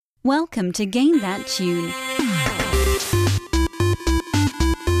Welcome to Game That Tune.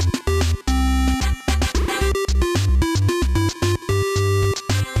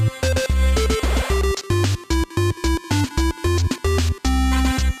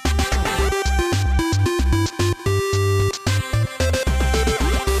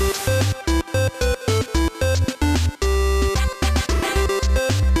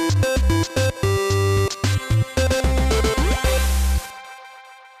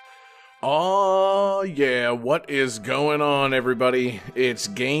 What is going on, everybody? It's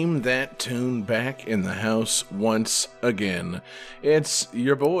Game That Tune back in the house once again. It's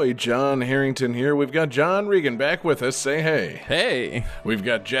your boy, John Harrington here. We've got John Regan back with us. Say hey. Hey. We've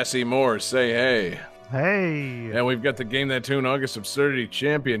got Jesse Moore. Say hey. Hey. And we've got the Game That Tune August Absurdity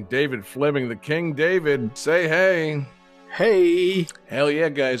champion, David Fleming, the King David. Say hey. Hey. Hell yeah,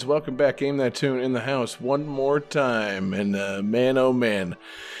 guys. Welcome back. Game That Tune in the house one more time. And man, oh man.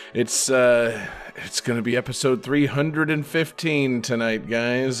 It's going to be episode 315 tonight,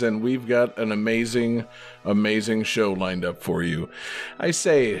 guys, and we've got an amazing, amazing show lined up for you. I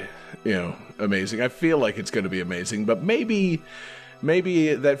say, amazing. I feel like it's going to be amazing, but maybe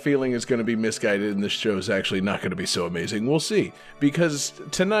that feeling is going to be misguided and this show is actually not going to be so amazing. We'll see, because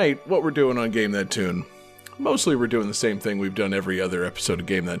tonight, what we're doing on Game That Tune, mostly we're doing the same thing we've done every other episode of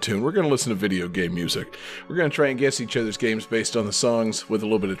Game That Tune. We're going to listen to video game music. We're going to try and guess each other's games based on the songs with a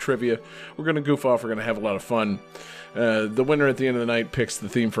little bit of trivia. We're going to goof off. We're going to have a lot of fun. The winner at the end of the night picks the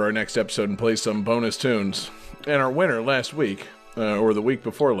theme for our next episode and plays some bonus tunes. And our winner last week, or the week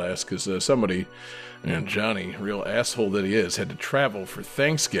before last, because somebody, and Johnny, real asshole that he is, had to travel for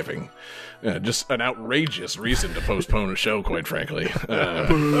Thanksgiving. Just an outrageous reason to postpone a show, quite frankly.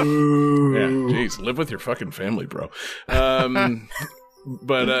 Jeez, live with your fucking family, bro.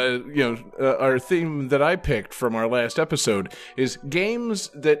 But our theme that I picked from our last episode is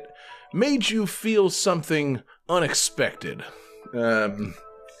games that made you feel something unexpected.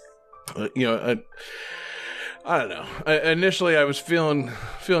 I don't know. Initially, I was feeling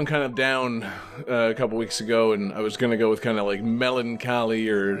kind of down a couple weeks ago, and I was going to go with kind of like melancholy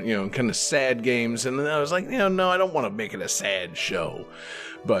or, kind of sad games. And then I was like, no, I don't want to make it a sad show.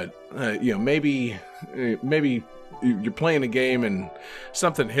 But, maybe you're playing a game and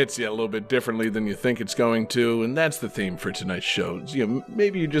something hits you a little bit differently than you think it's going to. And that's the theme for tonight's show.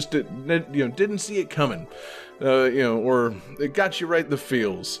 Maybe you just didn't see it coming, or it got you right in the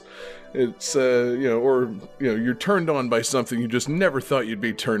feels. It's, you're turned on by something you just never thought you'd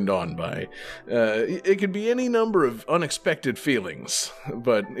be turned on by. It could be any number of unexpected feelings,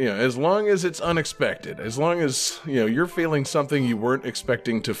 but, as long as it's unexpected, as long as, you're feeling something you weren't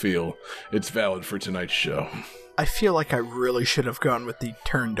expecting to feel, it's valid for tonight's show. I feel like I really should have gone with the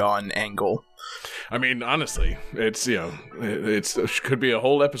turned on angle. I mean, honestly, it could be a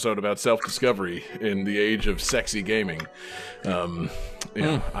whole episode about self-discovery in the age of sexy gaming. I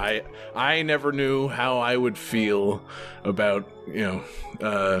never knew how I would feel about,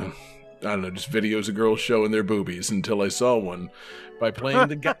 I don't know, just videos of girls showing their boobies until I saw one by playing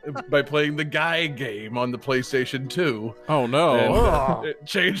the guy game on the PlayStation 2. Oh no. It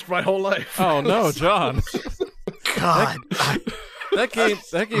changed my whole life. Oh no, John. God. That game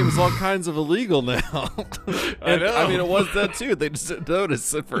is all kinds of illegal now. I know. I mean, it was that too. They just didn't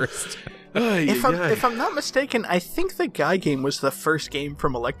notice at first. If I'm not mistaken, I think the Guy game was the first game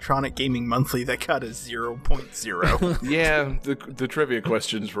from Electronic Gaming Monthly that got a 0.0. Yeah, the trivia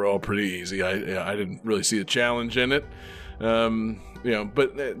questions were all pretty easy. I didn't really see a challenge in it. Okay,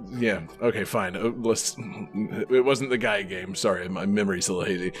 fine. It wasn't the Guy game. Sorry, my memory's a little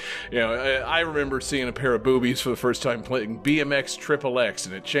hazy. I remember seeing a pair of boobies for the first time playing BMX XXX,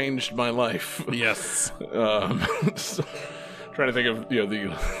 and it changed my life. Yes. Trying to think of,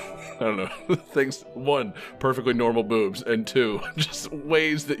 I don't know, things. One, perfectly normal boobs, and two, just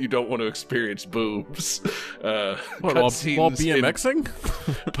ways that you don't want to experience boobs. While BMXing?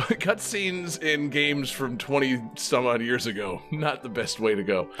 Cutscenes in games from 20-some-odd years ago. Not the best way to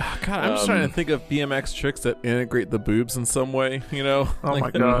go. God, I'm just trying to think of BMX tricks that integrate the boobs in some way, Oh my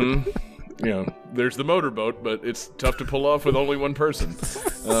God. Mm-hmm. There's the motorboat, but it's tough to pull off with only one person.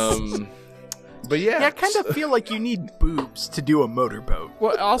 But yeah, I kind of feel like you need boobs to do a motorboat.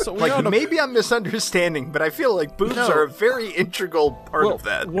 Well, also, maybe I'm misunderstanding, but I feel like boobs are a very integral part of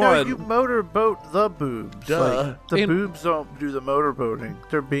that. No, you motorboat the boobs. Duh. The boobs don't do the motorboating.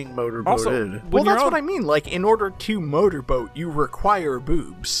 They're being motorboated. Well, that's what I mean. Like, in order to motorboat, you require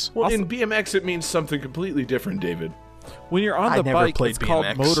boobs. Well, in BMX, it means something completely different, David. When you're on the bike, it's called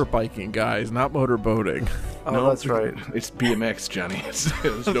BMX. motorbiking, guys, not motorboating. Oh, No, that's right. It's BMX, Johnny.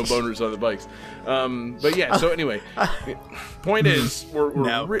 There's no boners on the bikes. But yeah, so anyway, point is,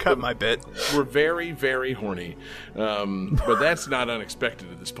 cut my bit. We're very, very horny. But that's not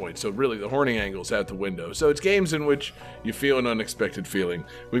unexpected at this point. So really, the horny angle's out the window. So it's games in which you feel an unexpected feeling.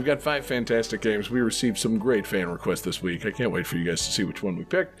 We've got 5 fantastic games. We received some great fan requests this week. I can't wait for you guys to see which one we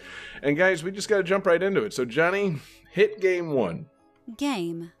picked. And guys, we just got to jump right into it. So Johnny, hit game 1.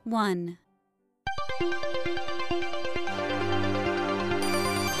 Game 1.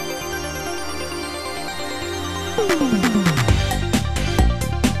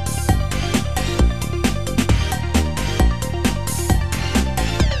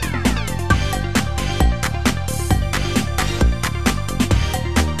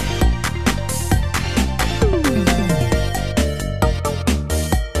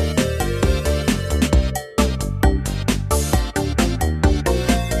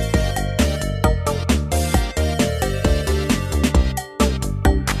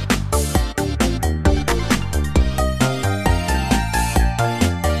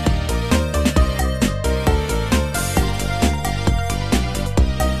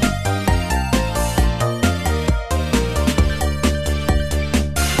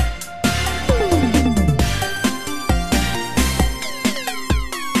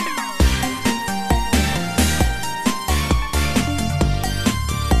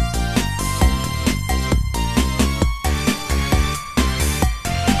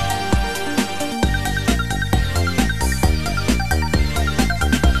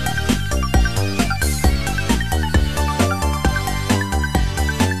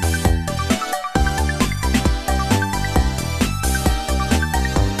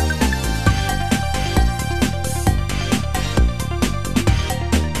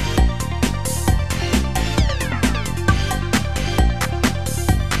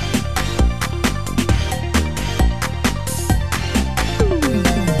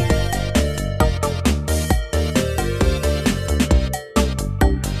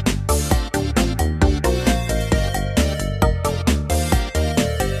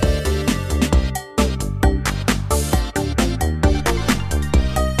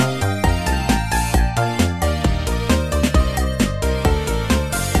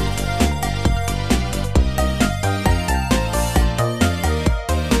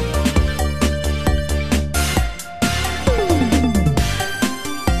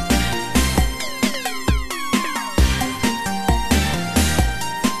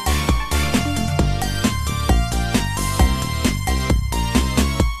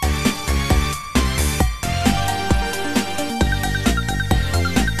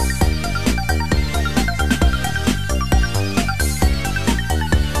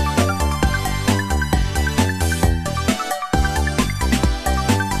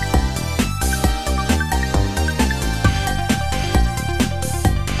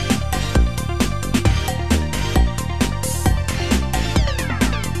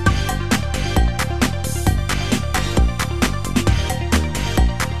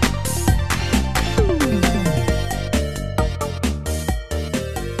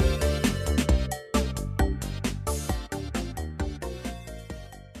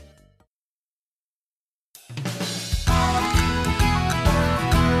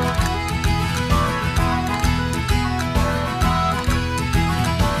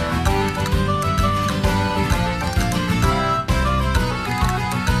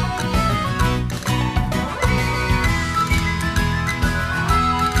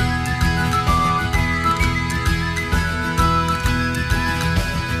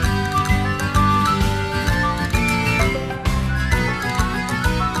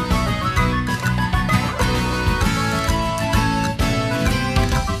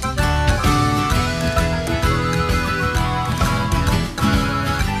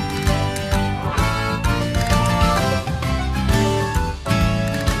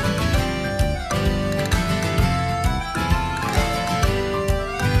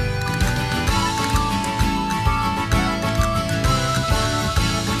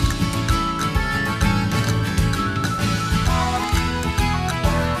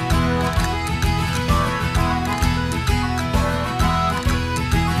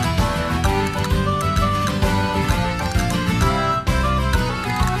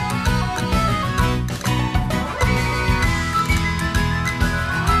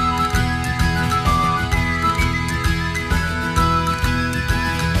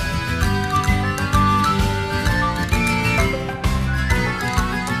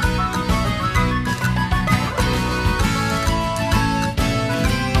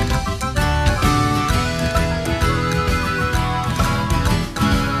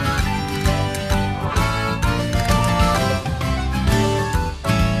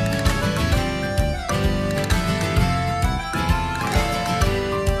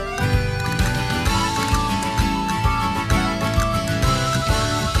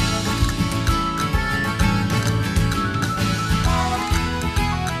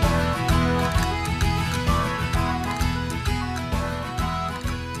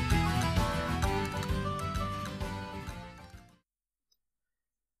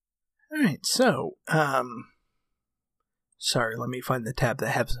 Alright, so, sorry, let me find the tab that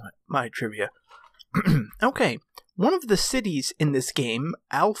has my trivia. Okay, one of the cities in this game,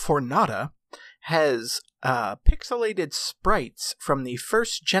 Alfornata, has pixelated sprites from the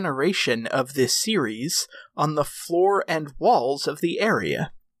first generation of this series on the floor and walls of the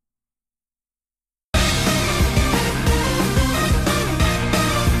area.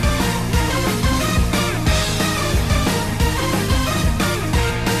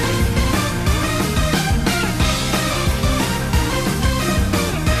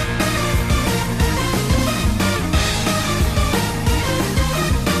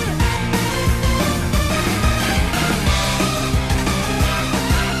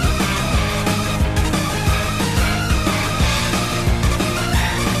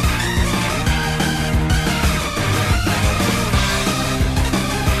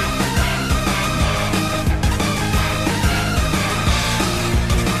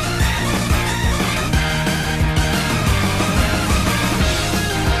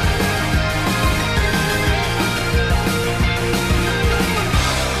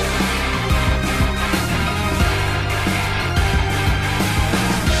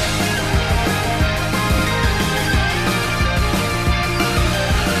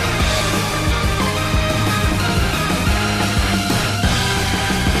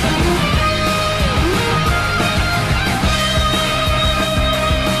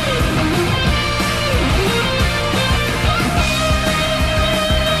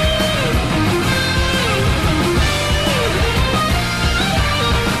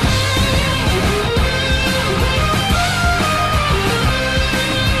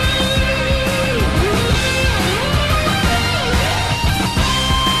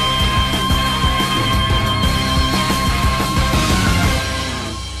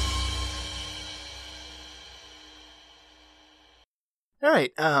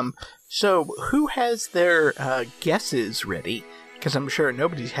 Alright, so who has their guesses ready? Because I'm sure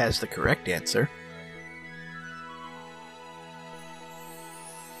nobody has the correct answer.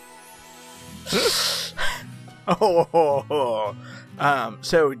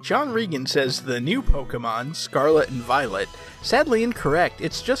 So John Regan says the new Pokemon, Scarlet and Violet. Sadly incorrect,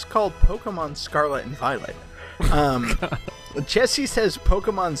 it's just called Pokemon Scarlet and Violet. Jesse says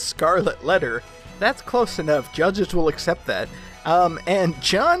Pokemon Scarlet Letter. That's close enough, judges will accept that. And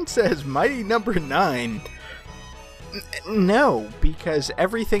John says Mighty Number 9. No, because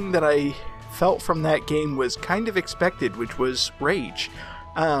everything that I felt from that game was kind of expected, which was Rage.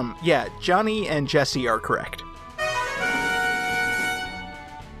 Yeah, Johnny and Jesse are correct.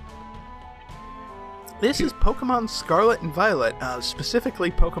 This is Pokemon Scarlet and Violet, specifically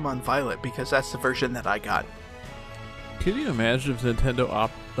Pokemon Violet, because that's the version that I got. Could you imagine if Nintendo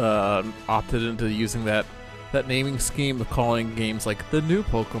opted into using that naming scheme of calling games like the new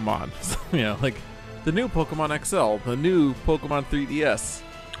Pokemon? You know, like the new Pokemon XL, the new Pokemon 3DS.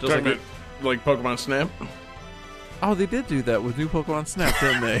 Talking about like Pokemon Snap? Oh, they did do that with new Pokemon Snap,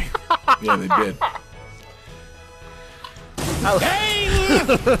 didn't they? Yeah, they did. Game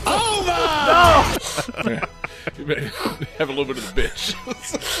over! No! Yeah. You better have a little bit of the bitch.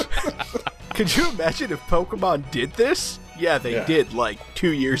 Could you imagine if Pokemon did this? Yeah, they did, like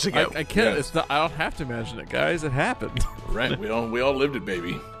 2 years ago. I can't. Yeah. It's not. I don't have to imagine it, guys. It happened. Right. We all lived it,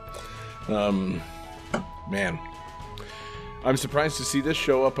 baby. Man, I'm surprised to see this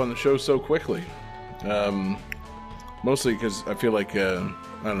show up on the show so quickly. Mostly because I feel like I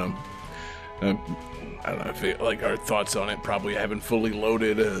don't know. I feel like our thoughts on it probably haven't fully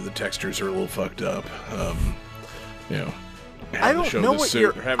loaded. The textures are a little fucked up. You know. I don't know what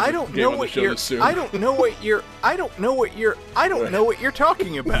you're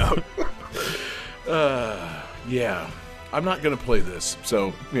talking about. Yeah. I'm not gonna play this.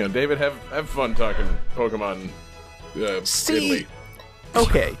 So, you know, David, have fun talking Pokemon Italy.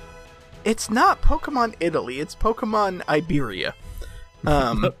 Okay. It's not Pokemon Italy, it's Pokemon Iberia.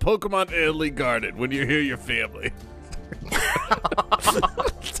 Pokemon Italy Garden, when you hear your family.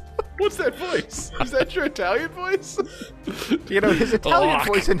 What's that voice? Is that your Italian voice? You know, his Italian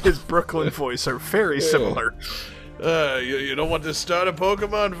voice and his Brooklyn voice are very similar. You don't want to start a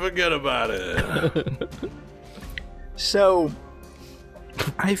Pokemon? Forget about it. So,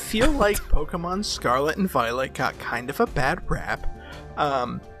 I feel like Pokemon Scarlet and Violet got kind of a bad rap.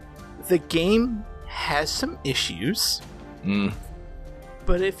 The game has some issues.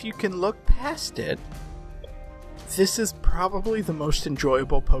 But if you can look past it, this is probably the most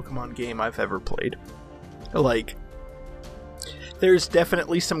enjoyable Pokemon game I've ever played. Like, there's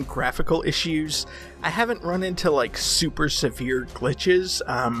definitely some graphical issues. I haven't run into, like, super severe glitches,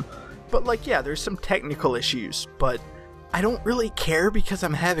 but, like, yeah, there's some technical issues, but I don't really care because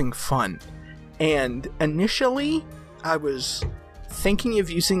I'm having fun. And initially, I was thinking of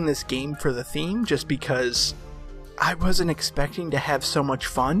using this game for the theme just because I wasn't expecting to have so much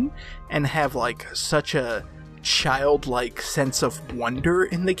fun and have like such a childlike sense of wonder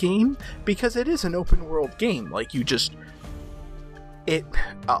in the game, because it is an open world game. Like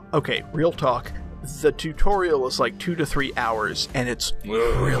okay, real talk. The tutorial is like 2 to 3 hours and it's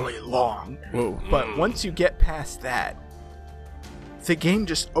really long. But once you get past that, the game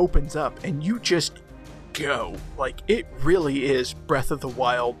just opens up and you just go. Like, it really is Breath of the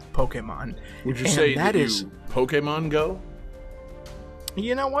Wild Pokemon. Would you say that is Pokemon Go?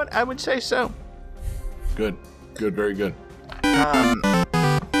 You know what? I would say so. Good, very good. Now,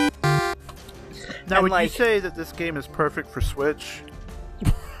 would you say that this game is perfect for Switch?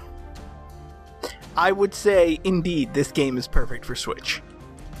 I would say, indeed, this game is perfect for Switch.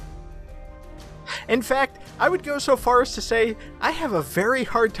 In fact, I would go so far as to say I have a very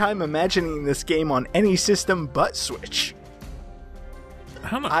hard time imagining this game on any system but Switch. I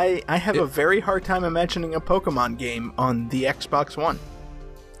don't know. I have a very hard time imagining a Pokemon game on the Xbox One.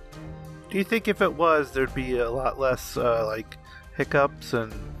 Do you think if it was, there'd be a lot less, like, hiccups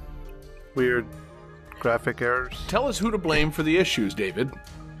and weird graphic errors? Tell us who to blame for the issues, David.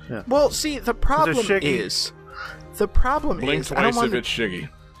 Yeah. Well, see, the problem is... Blink twice if it's Shiggy.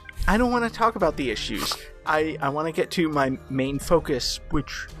 I don't want to talk about the issues. I want to get to my main focus,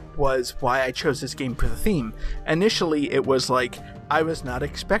 which was why I chose this game for the theme. Initially, it was like, I was not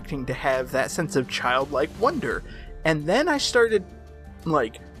expecting to have that sense of childlike wonder. And then I started,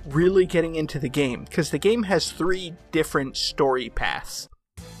 like, really getting into the game, because the game has 3 different story paths.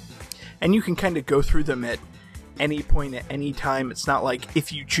 And you can kind of go through them at any point at any time. It's not like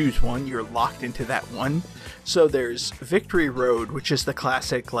if you choose one, you're locked into that one. So there's Victory Road, which is the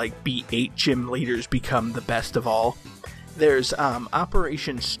classic, like, beat 8 gym leaders, become the best of all. There's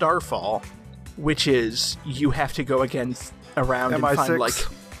Operation Starfall, which is you have to go around and find, like...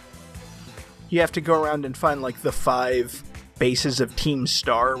 You have to go around and find, like, the 5 bases of Team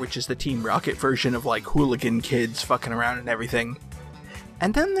Star, which is the Team Rocket version of, like, hooligan kids fucking around and everything.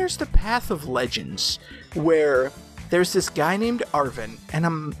 And then there's the Path of Legends, where there's this guy named Arven, and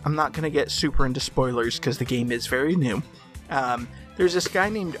I'm not going to get super into spoilers because the game is very new. There's this guy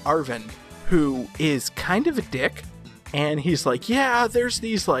named Arven who is kind of a dick, and he's like, yeah, there's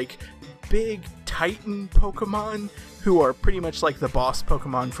these, like, big Titan Pokemon who are pretty much like the boss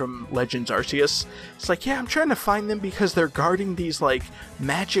Pokemon from Legends Arceus. It's like, yeah, I'm trying to find them because they're guarding these, like,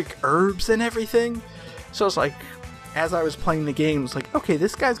 magic herbs and everything. So it's like, as I was playing the game, it's like, okay,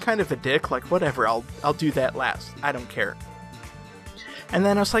 this guy's kind of a dick, like, whatever, I'll do that last. I don't care. And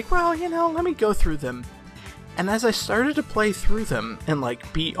then I was like, well, you know, let me go through them. And as I started to play through them and,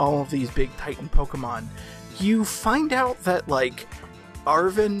 like, beat all of these big Titan Pokemon, you find out that, like,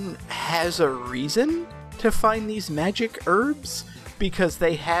 Arven has a reason to find these magic herbs, because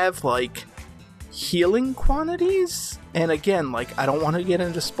they have, like, healing quantities. And again, like, I don't want to get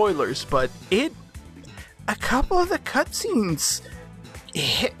into spoilers, but a couple of the cutscenes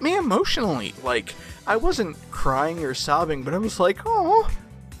hit me emotionally. Like, I wasn't crying or sobbing, but I was like, oh,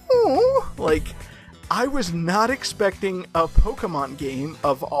 like, I was not expecting a Pokemon game,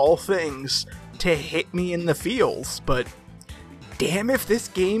 of all things, to hit me in the feels, but damn if this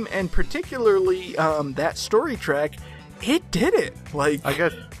game, and particularly that story track, it did it. Like,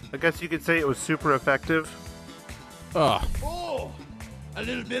 I guess you could say it was super effective. Oh, a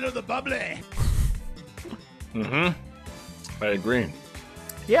little bit of the bubbly. I agree.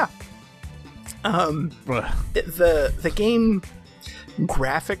 Yeah. The game,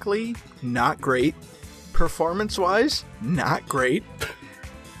 graphically, not great. Performance-wise, not great.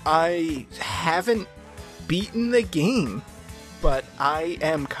 I haven't beaten the game, but I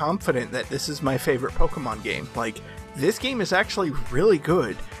am confident that this is my favorite Pokemon game. Like, this game is actually really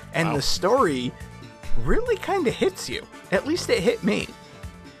good, and the story really kind of hits you. At least it hit me.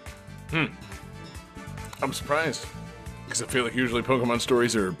 I'm surprised, because I feel like usually Pokemon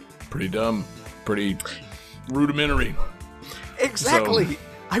stories are pretty dumb, pretty rudimentary. Exactly. So,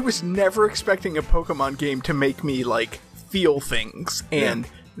 I was never expecting a Pokemon game to make me, like, feel things, and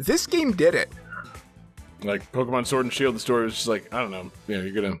this game did it. Like Pokemon Sword and Shield, the story was just like, I don't know, you know,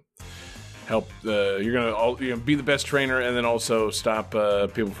 you're gonna help, you're gonna be the best trainer, and then also stop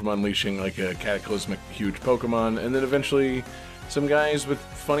people from unleashing like a cataclysmic huge Pokemon, and then eventually some guys with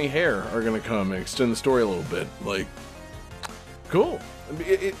funny hair are gonna come and extend the story a little bit. Like, cool.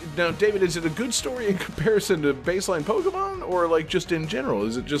 Now, David, is it a good story in comparison to baseline Pokemon, or like just in general?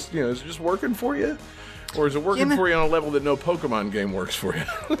 Is it just, you know, is it just working for you, or is it working for you on a level that no Pokemon game works for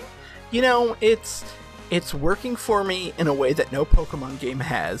you? You know, it's it's working for me in a way that no Pokemon game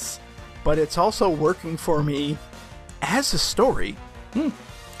has, but it's also working for me as a story.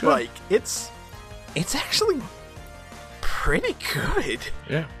 Like, it's actually pretty good.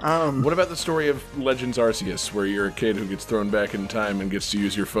 Yeah. What about the story of Legends Arceus, where you're a kid who gets thrown back in time and gets to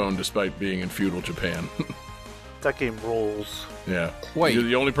use your phone despite being in feudal Japan? That game rolls. Yeah. Wait. You're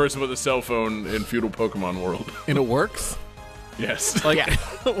the only person with a cell phone in feudal Pokemon world. And it works? Yes. Like, Yeah.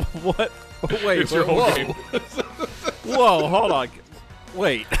 what? Wait, It's your whoa. whole game. Whoa, hold on.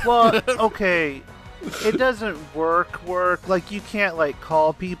 Wait. Well, okay. It doesn't work. Like, you can't, like,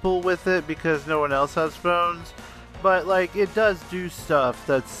 call people with it because no one else has phones. But, like, it does do stuff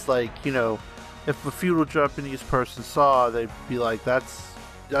that's, like, you know, if a feudal Japanese person saw, they'd be like, that's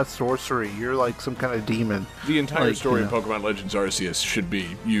sorcery. You're, like, some kind of demon. The entire Like, story yeah. of Pokemon Legends Arceus should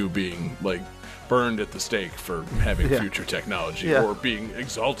be you being, like, burned at the stake for having Yeah. future technology, Yeah. or being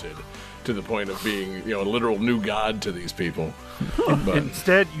exalted to the point of being, you know, a literal new god to these people. But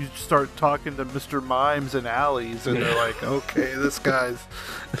Instead, you start talking to Mr. Mimes in alleys, and they're like, okay, this guy's...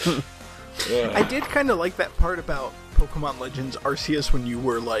 I did kind of like that part about Pokemon Legends Arceus when you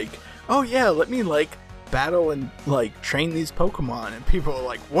were like, oh yeah, let me, like, battle and, like, train these Pokemon. And people are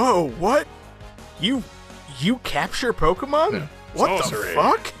like, whoa, what? You capture Pokemon? Yeah. What Sorcery. the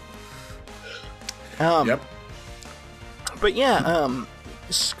fuck? yep. But yeah,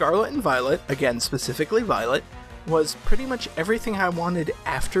 Scarlet and Violet, again, specifically Violet, was pretty much everything I wanted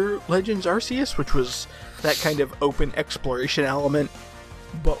after Legends Arceus, which was that kind of open exploration element,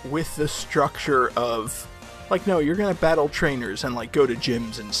 but with the structure of, like, no, you're gonna battle trainers and, like, go to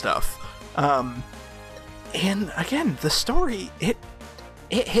gyms and stuff. And again, the story, it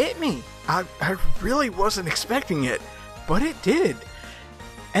hit me. I really wasn't expecting it, but it did.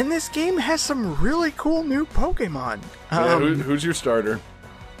 And this game has some really cool new Pokemon. Yeah, who's your starter?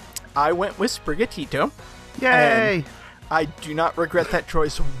 I went with Sprigatito. Yay! I do not regret that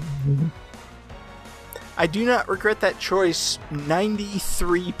choice. I do not regret that choice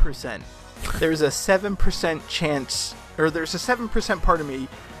 93%. There's a 7% chance, or there's a 7% part of me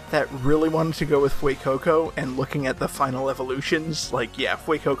that really wanted to go with Fuecoco, and looking at the final evolutions, like, yeah,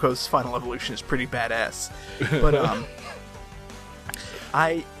 Fuecoco's final evolution is pretty badass. But,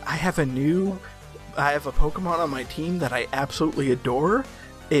 I have a Pokemon on my team that I absolutely adore.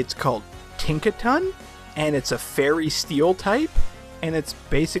 It's called Tinkaton, and it's a fairy steel type, and it's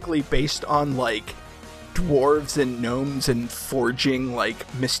basically based on, like, dwarves and gnomes and forging, like,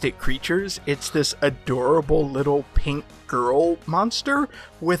 mystic creatures. It's this adorable little pink girl monster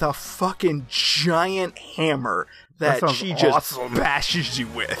with a fucking giant hammer that sounds she just awesome. bashes you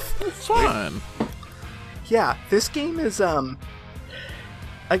with. Fun. Yeah, this game is,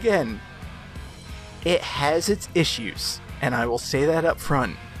 again, it has its issues, and I will say that up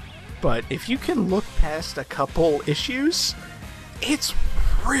front. But if you can look past a couple issues, it's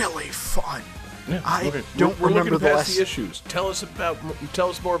really fun. Yeah, I okay. don't We're remember looking the past last. the issues. Tell us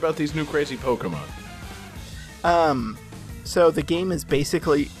more about these new crazy Pokemon. So the game is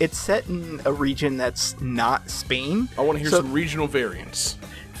basically, it's set in a region that's not Spain. I want to hear So some regional variants.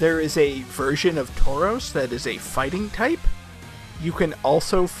 there is a version of Tauros that is a fighting type. You can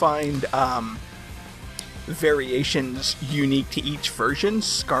also find variations unique to each version.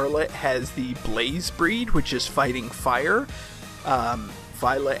 Scarlet has the Blaze breed, which is fighting fire.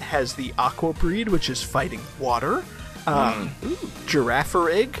 Violet has the Aqua breed, which is fighting water.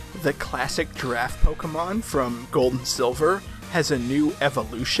 Girafarig, the classic giraffe Pokemon from Gold and Silver, has a new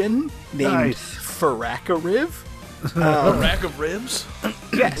evolution named Nice. Farrakariv. A rack of ribs?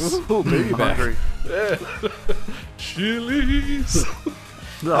 Yes. Ooh, baby back. Hungry. Chilies.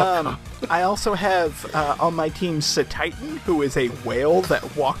 I also have on my team Satitan, who is a whale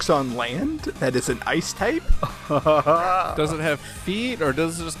that walks on land. That is an ice type. Does it have feet, or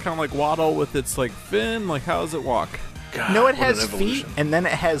does it just kind of like waddle with its like fin? Like, how does it walk? God, No, it what has an feet, evolution. and then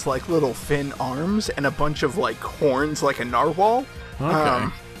it has like little fin arms and a bunch of like horns, like a narwhal. Okay.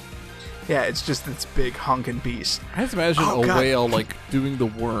 Yeah, it's just this big honking beast. I just imagine Oh, a God. whale like doing the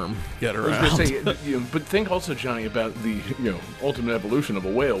worm get I was around. gonna say, but think also, Johnny, about the ultimate evolution of a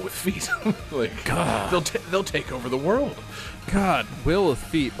whale with feet. Like, they'll take over the world. God, whale with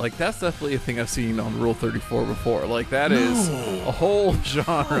feet. Like, that's definitely a thing I've seen on Rule 34 before. Like, that is a whole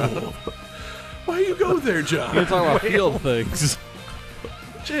genre. Why you go there, John? You're talking about field things.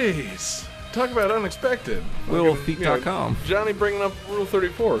 Jeez. Talk about unexpected. WhaleWithFeet.com. Johnny bringing up Rule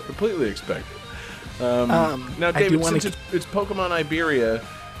 34, completely expected. Now, I do David, wanna since it's Pokemon Iberia,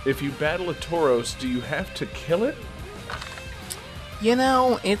 if you battle a Tauros, do you have to kill it? You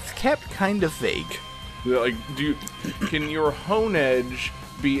know, it's kept kind of vague. Like, can your Hone Edge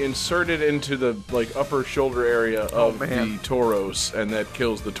be inserted into the like upper shoulder area of the Tauros, and that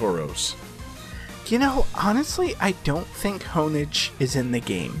kills the Tauros? You know, honestly, I don't think Honage is in the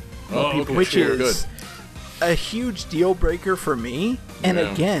game. Okay, which sure, is a huge deal breaker for me. And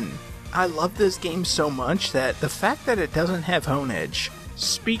Yeah. again, I love this game so much that the fact that it doesn't have Honage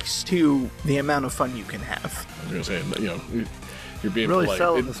speaks to the amount of fun you can have. I was gonna say, you're being Really polite.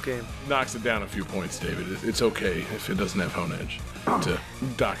 selling It this game. knocks it down a few points, David. It's okay if it doesn't have Hone Edge to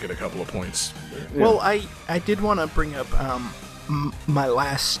dock it a couple of points. Well, I did want to bring up my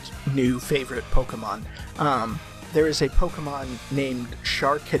last new favorite Pokemon. There is a Pokemon named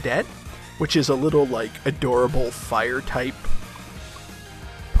Charcadet, which is a little, like, adorable fire-type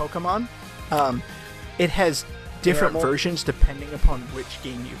Pokemon. It has different versions depending upon which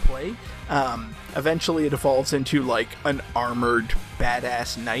game you play. Eventually it evolves into, like, an armored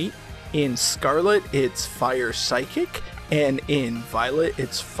badass knight. In Scarlet, it's Fire Psychic, and in Violet,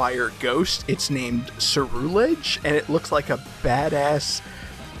 it's Fire Ghost. It's named Cerulege, and it looks like a badass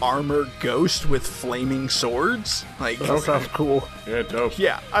armor ghost with flaming swords. Like, That sounds cool. Yeah, dope.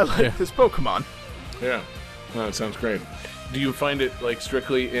 yeah, I like this Pokemon. Yeah, no, that sounds great. Do you find it like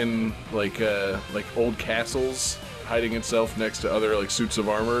strictly in like old castles, hiding itself next to other like suits of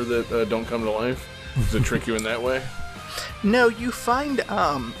armor that don't come to life? Does it trick you in that way? No, you find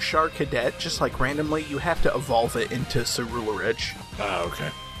Charcadet just like randomly. You have to evolve it into Cerulege. Ah, okay.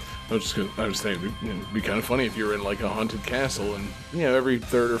 I was thinking it'd be kind of funny if you were in like a haunted castle and every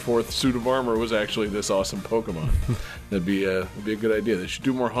third or fourth suit of armor was actually this awesome Pokemon. That'd be a good idea. They should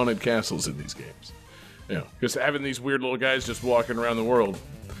do more haunted castles in these games. Because having these weird little guys just walking around the world,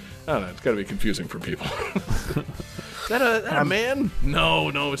 I don't know, it's got to be confusing for people. Is that a man? No,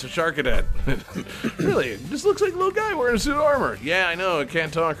 it's a Charcadet. Really? It just looks like a little guy wearing a suit of armor. Yeah, I know. It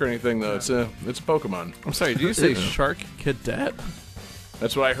can't talk or anything, though. It's a Pokemon. I'm sorry, did you say Shark Cadet?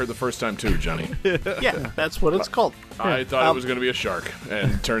 That's what I heard the first time, too, Johnny. Yeah, that's what it's called. I thought it was going to be a shark,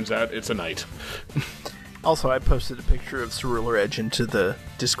 and turns out it's a knight. Also, I posted a picture of Cerulege into the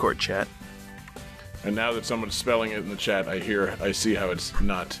Discord chat. And now that someone's spelling it in the chat, I see how it's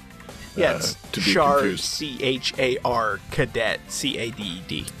not Yeah, it's to be Char, confused. C-H-A-R, Cadet,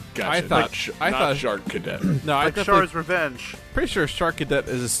 C-A-D-E-D. Gotcha. I not thought- Shark Cadet. No, I Like definitely Char's Revenge. pretty sure Shark Cadet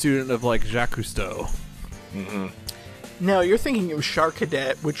is a student of like Jacques Cousteau. No, you're thinking of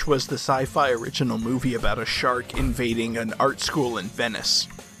Charcadet, which was the sci-fi original movie about a shark invading an art school in Venice.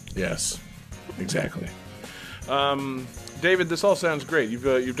 Yes, exactly. David, this all sounds great.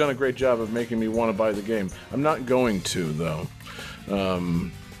 You've done a great job of making me want to buy the game. I'm not going to though,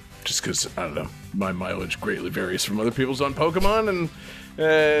 just because I don't know. My mileage greatly varies from other people's on Pokemon, and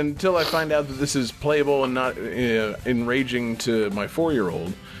until I find out that this is playable and not enraging to my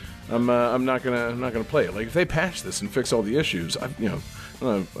 4-year-old, I'm not gonna play it. Like if they patch this and fix all the issues, I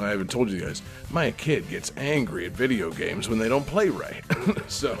haven't told you guys. My kid gets angry at video games when they don't play right,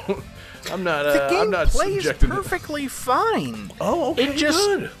 so. I'm not. The game I'm not plays subjected to- perfectly fine. Oh, okay, It just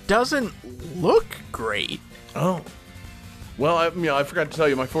good. doesn't look great. Oh, well, I forgot to tell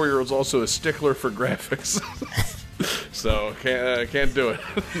you, my 4-year-old's also a stickler for graphics, so can't do it.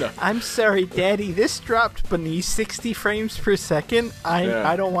 No. I'm sorry, Daddy. This dropped beneath 60 frames per second. Yeah.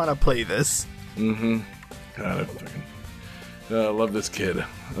 I don't want to play this. God, I fucking love this kid.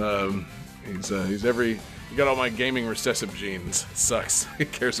 He's every. He got all my gaming recessive genes. It sucks. He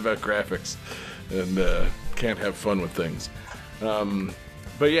cares about graphics and can't have fun with things.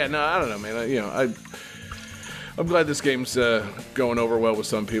 But yeah, no, I don't know, man. I'm glad this game's going over well with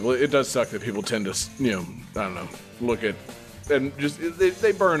some people. It does suck that people tend to, I don't know, look at and just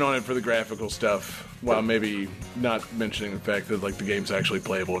they burn on it for the graphical stuff, while maybe not mentioning the fact that like the game's actually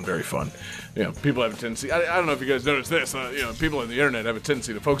playable and very fun. People have a tendency. I don't know if you guys noticed this. People on the internet have a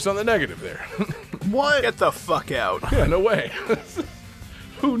tendency to focus on the negative there. What? Get the fuck out. Yeah, no way.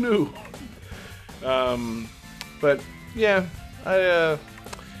 Who knew? But yeah, I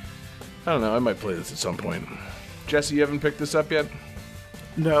don't know. I might play this at some point. Jesse, you haven't picked this up yet?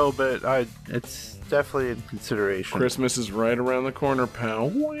 No, but it's definitely in consideration. Christmas is right around the corner, pal.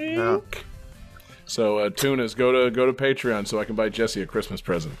 Wink. Yeah. So, Tunas, go to Patreon so I can buy Jesse a Christmas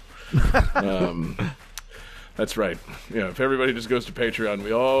present. That's right. If everybody just goes to Patreon,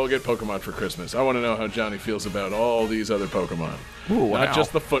 we all get Pokemon for Christmas. I want to know how Johnny feels about all these other Pokemon. Ooh, wow. Not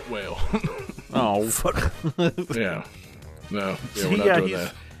just the foot whale. Oh, Yeah. No. Yeah, we're not doing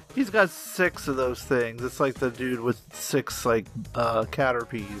that. He's got 6 of those things. It's like the dude with 6 like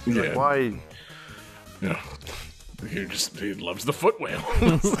Caterpies. He's Yeah. like, why? He loves the foot whale.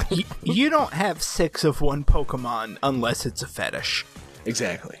 You don't have 6 of one Pokemon unless it's a fetish.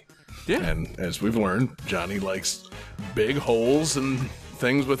 Exactly. Yeah. And as we've learned, Johnny likes big holes and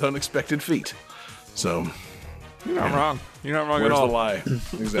things with unexpected feet. So You're not wrong. You're not wrong where's at the all. lie?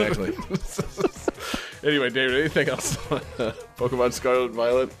 Exactly. Anyway, David, anything else on Pokemon Scarlet and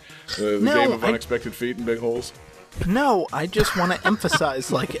Violet? The No, game of I- unexpected feet and big holes? No, I just want to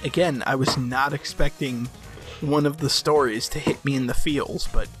emphasize, like, again, I was not expecting one of the stories to hit me in the feels,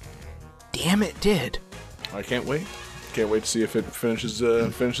 but damn it did. I can't wait. Can't wait to see if it finishes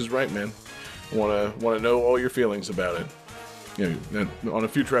right, man. Want to know all your feelings about it. You know, on a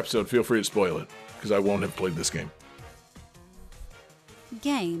future episode, feel free to spoil it, because I won't have played this game.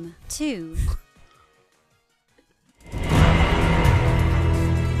 Game 2.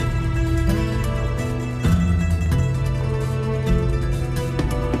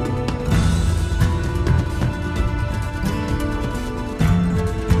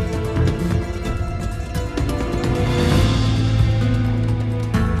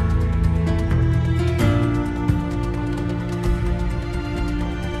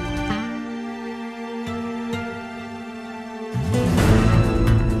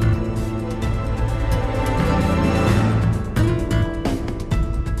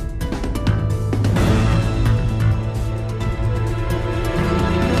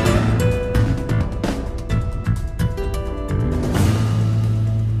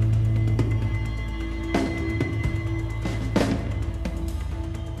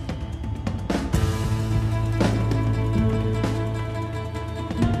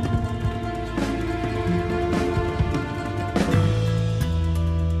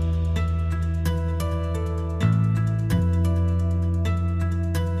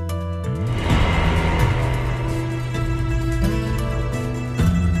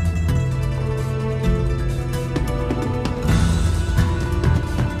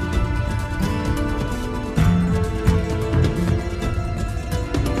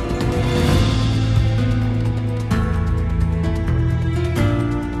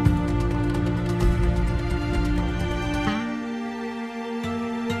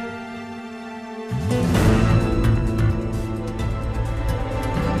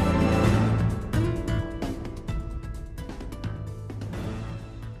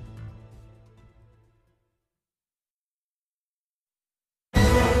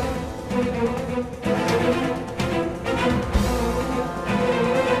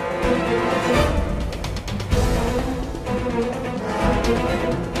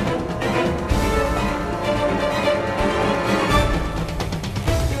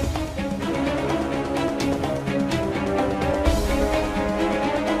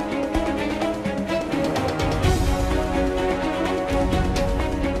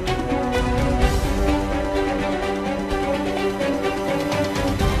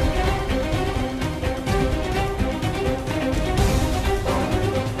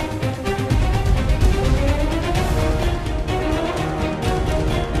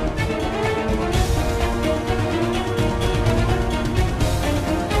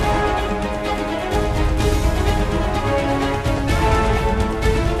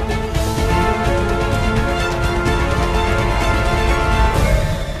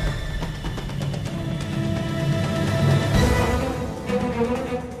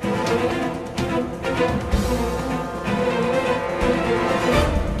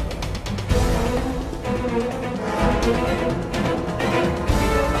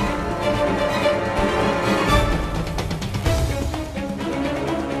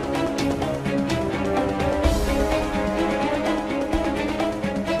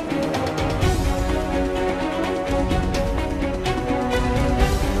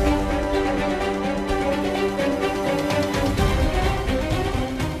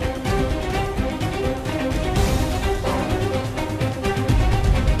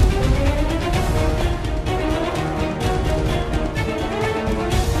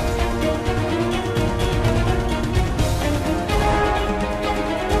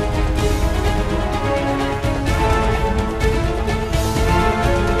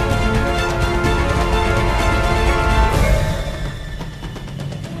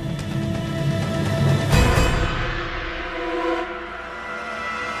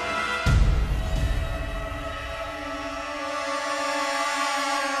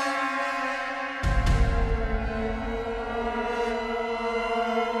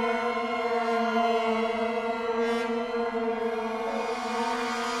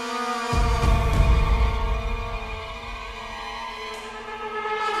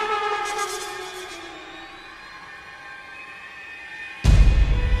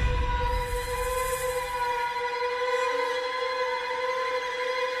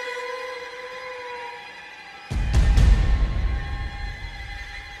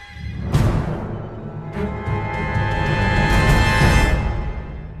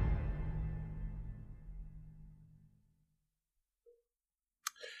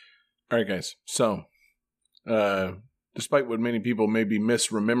 All right, guys. So, despite what many people may be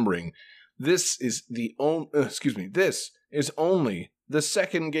misremembering, this is this is only the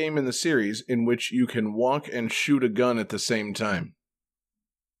second game in the series in which you can walk and shoot a gun at the same time.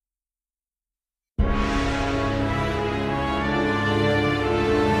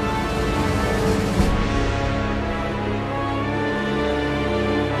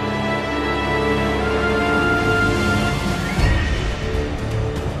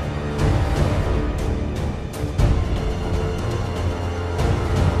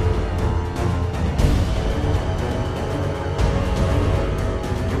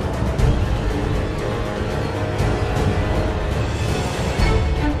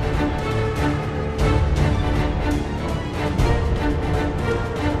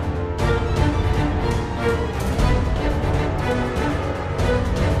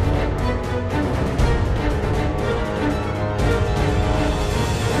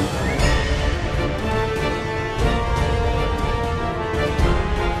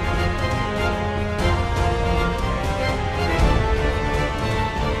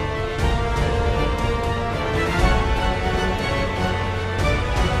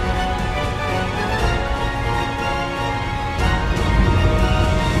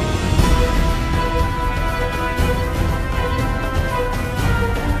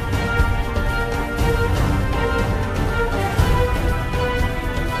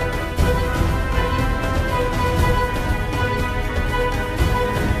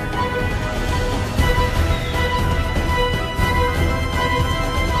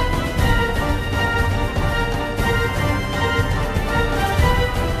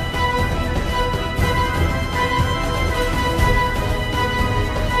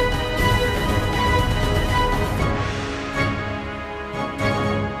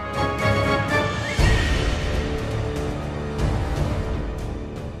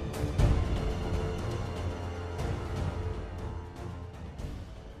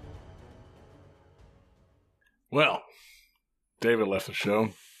 Well, David left the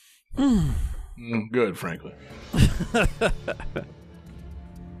show. Good, frankly.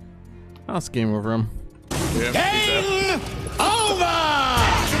 That's game over him. Yeah, Game over!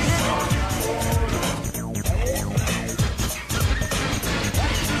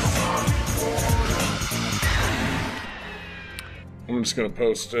 I'm just going to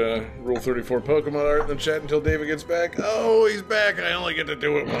post Rule 34 Pokemon art in the chat until David gets back. Oh, he's back. I only get to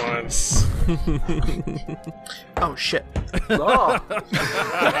do it once. Oh, shit. Look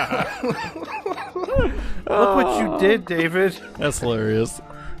what you did, David. That's hilarious.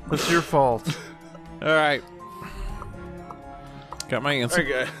 It's your fault. All right. Got my answer. All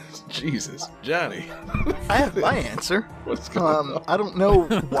right, guys. Jesus. Johnny. I have my answer. What's going on? I don't know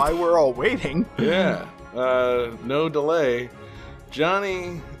why we're all waiting. Yeah. No delay.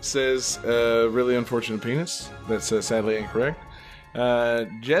 Johnny says, really unfortunate penis. That's sadly incorrect.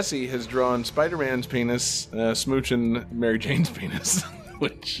 Jesse has drawn Spider-Man's penis smooching Mary Jane's penis,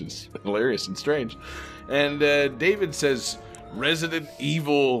 which is hilarious and strange. And David says, Resident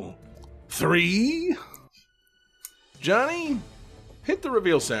Evil 3? Johnny, hit the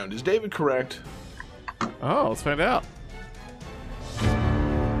reveal sound. Is David correct? Oh, let's find out.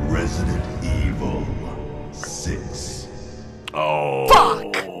 Resident Evil 6. Oh,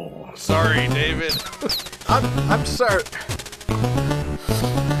 Fuck! Sorry, David. I'm sorry.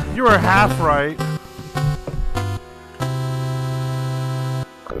 You were half right.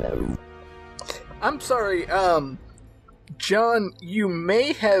 I'm sorry, John, you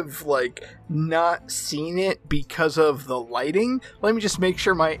may have, not seen it because of the lighting. Let me just make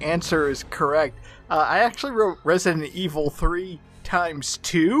sure my answer is correct. I actually wrote Resident Evil 3 times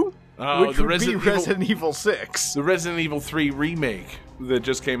 2, which would be Resident Evil 6. The Resident Evil 3 remake that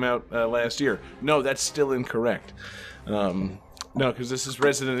just came out last year. No, that's still incorrect. No, because this is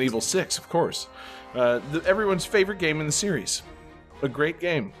Resident Evil 6, of course. Everyone's favorite game in the series. A great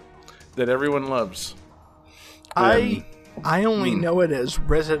game that everyone loves. I only know it as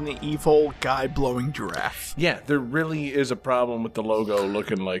Resident Evil Guy Blowing Giraffe. Yeah, there really is a problem with the logo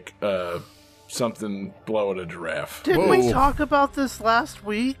looking like something blowing a giraffe. Didn't we talk about this last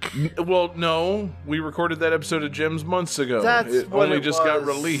week? Well, no. We recorded that episode of Gems months ago. That's it what only it just got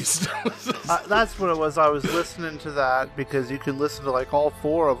was. released. That's what it was. I was listening to that because you can listen to all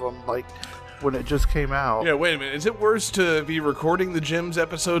four of them when it just came out. Yeah, wait a minute. Is it worse to be recording the Gems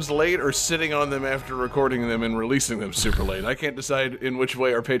episodes late or sitting on them after recording them and releasing them super late? I can't decide in which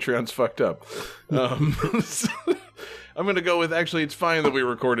way our Patreon's fucked up. I'm going to go with, actually, it's fine that we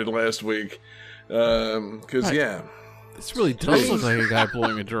recorded last week. Because, yeah. This really does look like a guy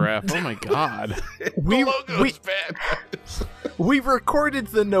blowing a giraffe. Oh my god. The logo's bad. We recorded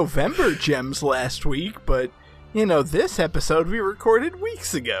the November gems last week, but this episode we recorded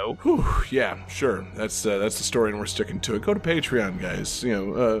weeks ago. Whew, yeah, sure. That's the story, and we're sticking to it. Go to Patreon, guys.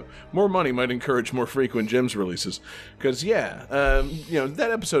 More money might encourage more frequent gems releases. Because that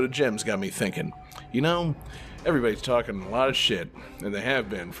episode of Gems got me thinking. Everybody's talking a lot of shit, and they have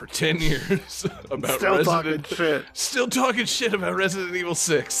been for 10 years about Still talking shit about Resident Evil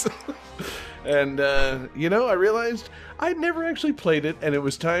 6. And, I realized I'd never actually played it, and it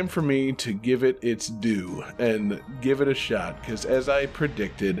was time for me to give it its due and give it a shot, because as I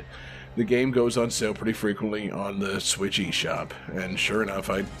predicted, the game goes on sale pretty frequently on the Switch eShop, and sure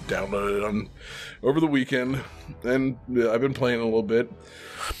enough, I downloaded it over the weekend, and I've been playing a little bit,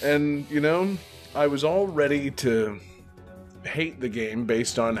 and, I was all ready to hate the game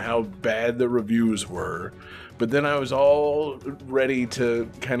based on how bad the reviews were, but then I was all ready to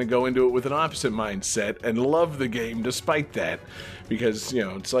kind of go into it with an opposite mindset and love the game despite that, because,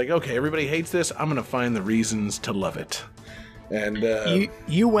 it's like, okay, everybody hates this, I'm going to find the reasons to love it. And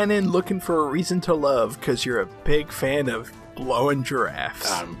you went in looking for a reason to love because you're a big fan of blowing giraffes.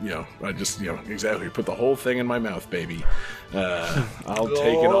 I just, exactly, put the whole thing in my mouth, baby. I'll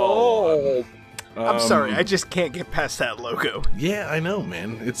take it all. I'm sorry, I just can't get past that logo. Yeah, I know,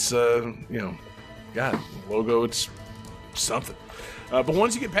 man. It's, God, logo, it's something. But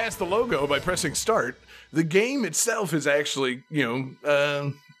once you get past the logo by pressing start, the game itself is actually,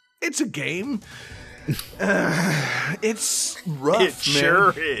 it's a game. It's rough, it man.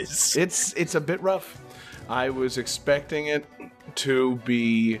 Sure is. It's a bit rough. I was expecting it to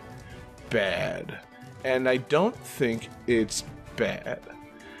be bad, and I don't think it's bad.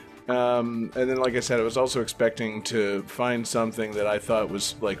 And then, like I said, I was also expecting to find something that I thought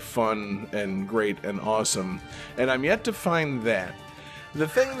was, like, fun and great and awesome. And I'm yet to find that. The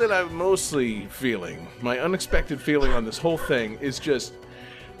thing that I'm mostly feeling, my unexpected feeling on this whole thing, is just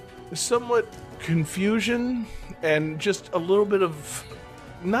somewhat confusion and just a little bit of,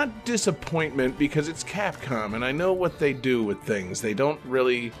 not disappointment, because it's Capcom, and I know what they do with things. They don't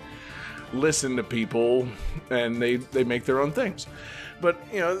really listen to people, and they make their own things. But,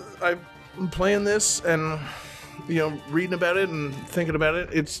 I'm playing this and, reading about it and thinking about it.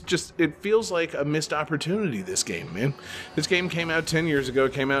 It feels like a missed opportunity, this game, man. This game came out 10 years ago.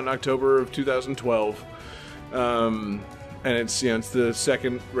 It came out in October of 2012. And it's, it's the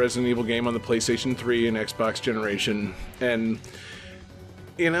second Resident Evil game on the PlayStation 3 and Xbox generation. And,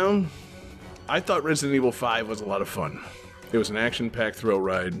 I thought Resident Evil 5 was a lot of fun. It was an action-packed thrill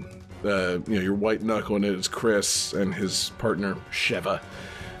ride. You're white knuckling it as Chris and his partner Sheva,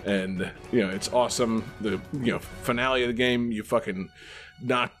 and it's awesome. The finale of the game, you fucking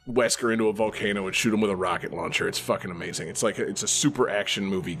knock Wesker into a volcano and shoot him with a rocket launcher. It's fucking amazing. It's like it's a super action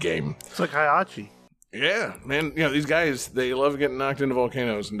movie game. It's like Hayachi. Yeah, man. These guys, they love getting knocked into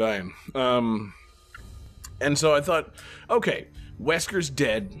volcanoes and dying. And so I thought, okay, Wesker's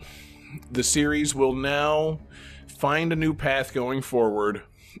dead. The series will now find a new path going forward.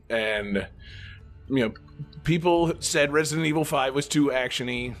 And, people said Resident Evil 5 was too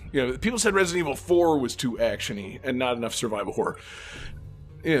actiony. People said Resident Evil 4 was too actiony and not enough survival horror.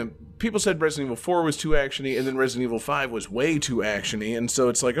 People said Resident Evil 4 was too actiony, and then Resident Evil 5 was way too actiony. And so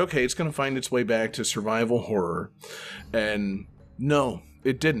it's like, okay, it's going to find its way back to survival horror. And no,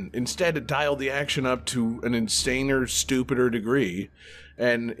 it didn't. Instead, it dialed the action up to an insaner, stupider degree.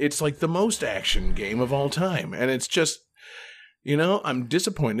 And it's like the most action game of all time. And it's just... I'm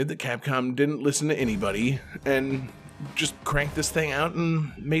disappointed that Capcom didn't listen to anybody and just cranked this thing out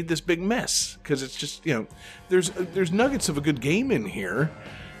and made this big mess. Because it's just, there's nuggets of a good game in here.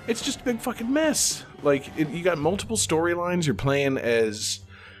 It's just a big fucking mess. Like, you got multiple storylines. You're playing as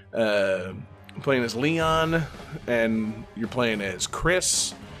Leon, and you're playing as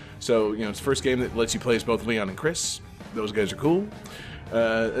Chris. So, it's the first game that lets you play as both Leon and Chris. Those guys are cool.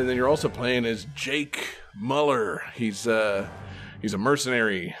 And then you're also playing as Jake Muller. He's a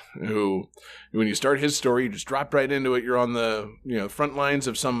mercenary who, when you start his story, you just drop right into it. You're on the front lines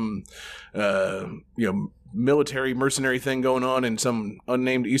of some military mercenary thing going on in some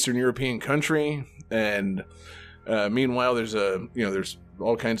unnamed Eastern European country, and meanwhile there's there's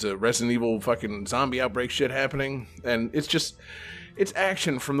all kinds of Resident Evil fucking zombie outbreak shit happening, and it's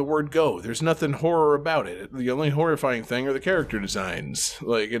action from the word go. There's nothing horror about it. The only horrifying thing are the character designs.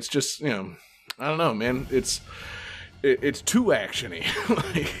 Like, it's just, I don't know, man. It's too actiony.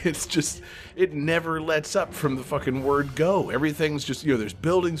 Like, it's just, it never lets up from the fucking word go. Everything's just, there's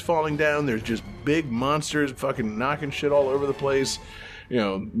buildings falling down. There's just big monsters fucking knocking shit all over the place.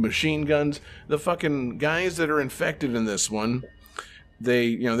 Machine guns. The fucking guys that are infected in this one,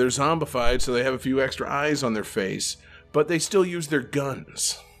 they're zombified, so they have a few extra eyes on their face. but they still use their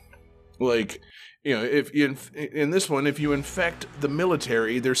guns. Like, you know, if in this one, if you infect the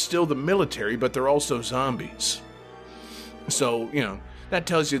military, they're still the military, but they're also zombies. So, you know, that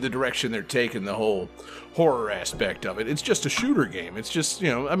tells you the direction they're taking the whole horror aspect of it. It's just a shooter game. It's just, you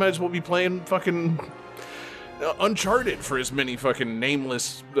know, I might as well be playing fucking Uncharted for as many fucking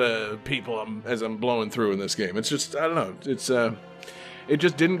nameless people as I'm blowing through in this game. It's just, I don't know. It's it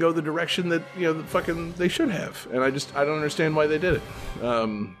just didn't go the direction that, you know, they should have, and I don't understand why they did it.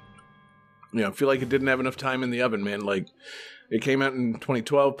 You know, I feel like it didn't have enough time in the oven, man. Like, it came out in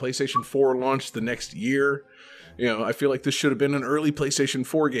 2012. PlayStation 4 launched the next year. You know, I feel like this should have been an early PlayStation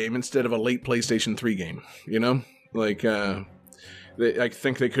 4 game instead of a late PlayStation 3 game. You know, like I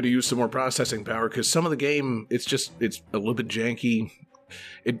think they could have used some more processing power, because some of the game, it's a little bit janky.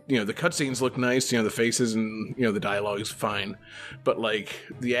 You know, the cutscenes look nice, you know, the faces and, you know, the dialogue is fine, but like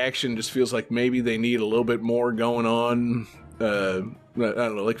the action just feels like maybe they need a little bit more going on. I don't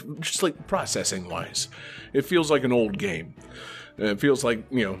know, like just like processing wise, it feels like an old game. It feels like,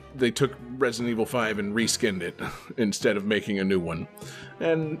 you know, they took Resident Evil 5 and reskinned it instead of making a new one.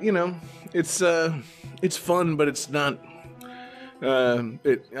 And, you know, it's fun, but it's not. I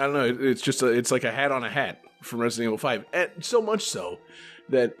don't know. It's just it's like a hat on a hat from Resident Evil 5, and so much so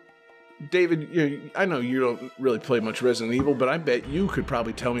that, David, you know, I know you don't really play much Resident Evil, but I bet you could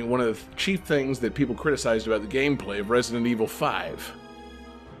probably tell me one of the chief things that people criticized about the gameplay of Resident Evil 5.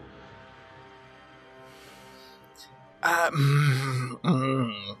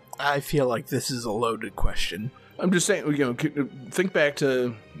 I feel like this is a loaded question. I'm just saying, you know, think back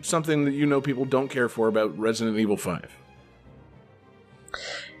to something that you know people don't care for about Resident Evil 5.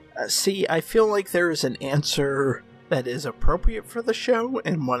 See, I feel like there is an answer that is appropriate for the show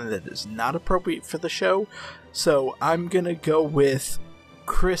and one that is not appropriate for the show. So I'm gonna go with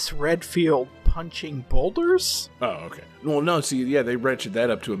Chris Redfield punching boulders. Oh, okay. Well, no, see, yeah, they ratcheted that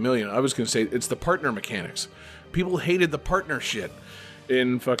up to 1,000,000. I was gonna say it's the partner mechanics. People hated the partner shit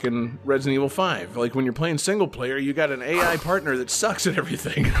in fucking Resident Evil 5. Like, when you're playing single player, you got an AI partner that sucks at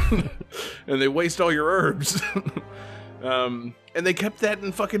everything. And they waste all your herbs. And they kept that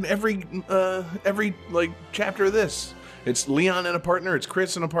in fucking every like chapter of this. It's Leon and a partner, it's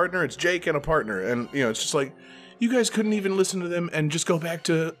Chris and a partner, it's Jake and a partner. And, you know, it's just like, you guys couldn't even listen to them and just go back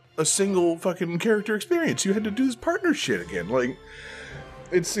to a single fucking character experience. You had to do this partner shit again. Like,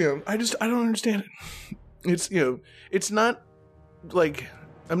 it's, you know, I don't understand it. It's, you know, it's not like,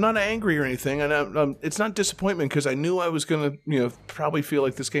 I'm not angry or anything, and it's not disappointment, because I knew I was gonna, you know, probably feel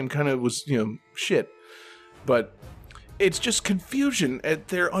like this game kind of was, you know, shit. But it's just confusion at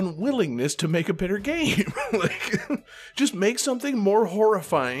their unwillingness to make a better game. Like, just make something more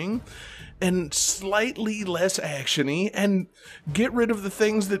horrifying and slightly less actiony, and get rid of the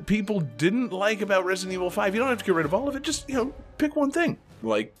things that people didn't like about Resident Evil 5. You don't have to get rid of all of it. Just, you know, pick one thing.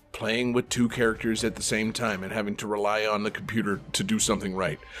 Like playing with two characters at the same time and having to rely on the computer to do something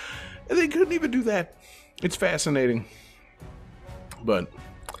right. And they couldn't even do that. It's fascinating. But,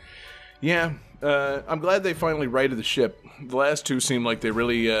 yeah, I'm glad they finally righted the ship. The last two seem like they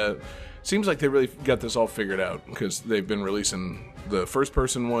really got this all figured out, because they've been releasing the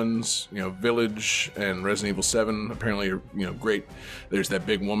first-person ones, you know, Village and Resident Evil 7 apparently are, you know, great. There's that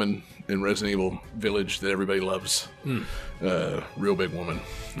big woman in Resident Evil Village that everybody loves. Real big woman.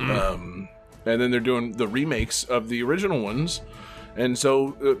 And then they're doing the remakes of the original ones. And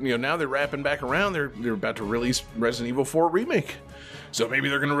so, you know, now they're wrapping back around. They're about to release Resident Evil 4 Remake. So maybe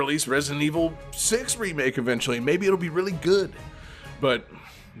they're going to release Resident Evil 6 Remake eventually. Maybe it'll be really good. But,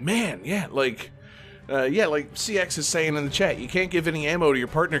 man, yeah, like CX is saying in the chat, you can't give any ammo to your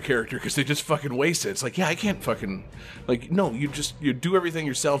partner character because they just fucking waste it. It's like, yeah, I can't fucking, like, no, you do everything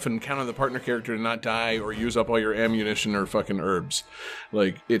yourself and count on the partner character to not die or use up all your ammunition or fucking herbs.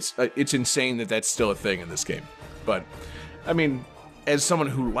 Like, it's insane that that's still a thing in this game. But, I mean, as someone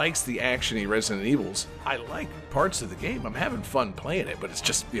who likes the action-y Resident Evils, I like parts of the game. I'm having fun playing it, but it's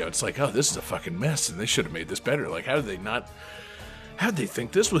just, you know, it's like, oh, this is a fucking mess and they should have made this better. Like, how'd they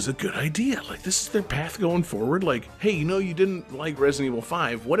think this was a good idea? Like, this is their path going forward? Like, hey, you know, you didn't like Resident Evil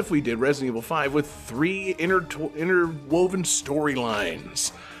 5. What if we did Resident Evil 5 with 3 interwoven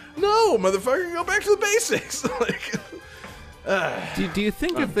storylines? No, motherfucker, go back to the basics. Like, do you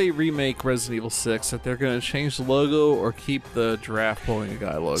think if they remake Resident Evil 6 that they're going to change the logo or keep the giraffe pulling a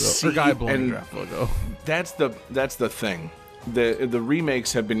guy logo? Or guy pulling a giraffe logo? That's the thing. The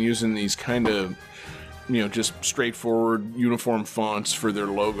remakes have been using these kind of just straightforward uniform fonts for their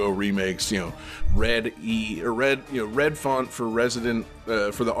logo remakes. Red font for Resident,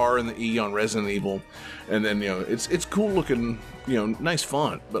 for the R and the E on Resident Evil, and then it's cool looking, nice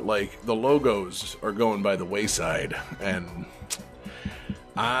font, but like the logos are going by the wayside, and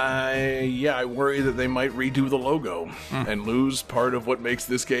I worry that they might redo the logo and lose part of what makes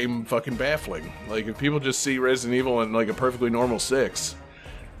this game fucking baffling. Like, if people just see Resident Evil in like a perfectly normal 6,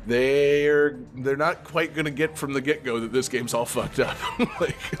 they're not quite gonna get from the get-go that this game's all fucked up.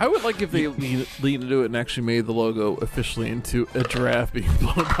 I would like if they leaned into it and actually made the logo officially into a giraffe being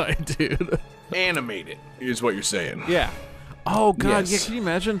blown by a dude. Animate it, is what you're saying. Yeah. Oh god, Yes. yeah, can you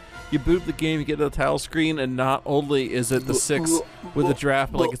imagine? You boot up the game, you get to the title screen, and not only is it the 6 with a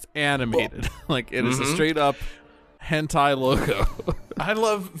giraffe, but like it's animated. Like it is a straight up hentai logo. I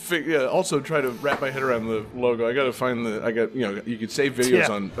love also try to wrap my head around the logo. I gotta find you could save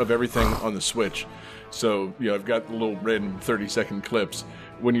videos of everything on the Switch. So, I've got the little random 30-second clips.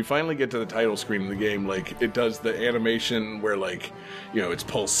 When you finally get to the title screen of the game, like, it does the animation where, like, it's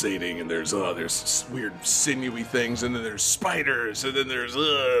pulsating, and there's weird sinewy things, and then there's spiders, and then there's,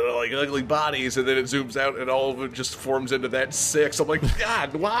 like, ugly bodies, and then it zooms out, and all of it just forms into that 6. I'm like,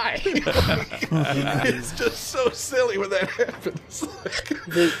 God, why? It's just so silly when that happens.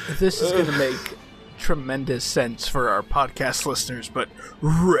 This is going to make tremendous sense for our podcast listeners, but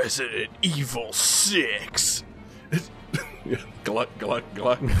Resident Evil 6. Gluck, gluck,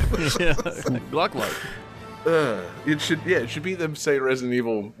 gluck. Gluck gluck. It should be them saying Resident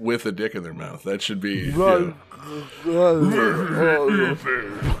Evil with a dick in their mouth. That should be. Oh,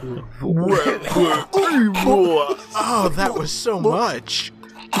 that was so much.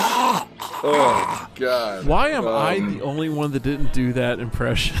 Oh God! Why am I the only one that didn't do that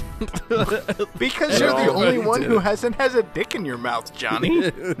impression? Because you're the only one who has a dick in your mouth, Johnny.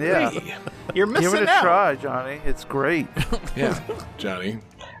 Yeah. You're missing Give it a out. try, Johnny. It's great. Yeah, Johnny.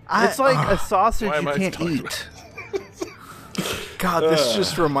 It's like a sausage Why am you I can't talking eat. God, this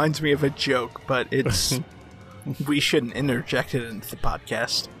just reminds me of a joke, but it's we shouldn't interject it into the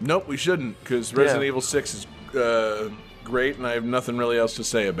podcast. Nope, we shouldn't, because Resident Evil 6 is great, and I have nothing really else to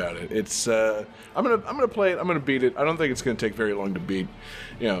say about it. It's I'm gonna play it. I'm gonna beat it. I don't think it's gonna take very long to beat.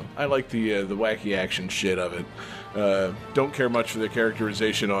 I like the wacky action shit of it. Don't care much for the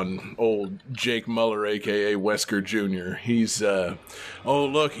characterization on old Jake Muller, aka Wesker Jr. He's oh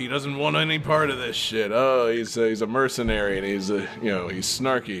look, he doesn't want any part of this shit. Oh, he's a mercenary, and he's he's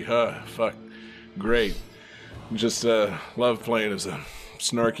snarky. Fuck, great. Just love playing as a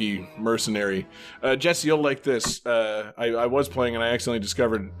snarky mercenary. Jesse, you'll like this. I was playing and I accidentally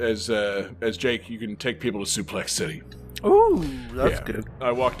discovered as Jake, you can take people to Suplex City. Ooh, that's good.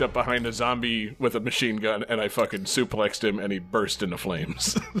 I walked up behind a zombie with a machine gun and I fucking suplexed him and he burst into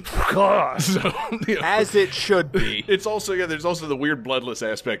flames. God. So, As it should be. it's also there's also the weird bloodless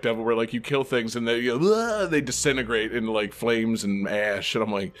aspect of it where like you kill things and they disintegrate into like flames and ash, and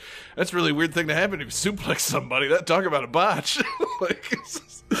I'm like, that's a really weird thing to happen if you suplex somebody. That talk about a botch.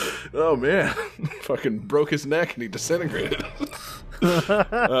 Oh man, fucking broke his neck and he disintegrated.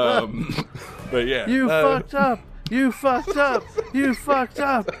 But yeah, You fucked up. You fucked up. You fucked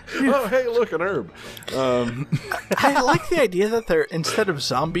up. Oh hey, look, an herb. I like the idea that they're instead of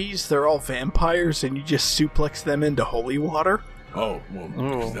zombies, they're all vampires, and you just suplex them into holy water. Oh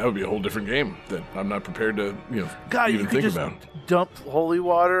well, that would be a whole different game that I'm not prepared to God, you even could think just about. dump holy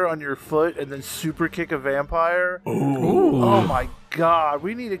water on your foot and then super kick a vampire. Ooh. Oh my God,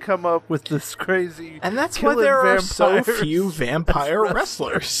 we need to come up with this crazy. And that's why killing there are so vampires few vampire as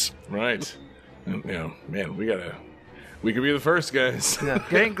wrestlers. Right. Man, we could be the first guys. Yeah,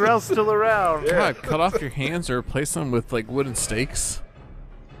 Gangrel's still around. God, cut off your hands or replace them with like wooden stakes.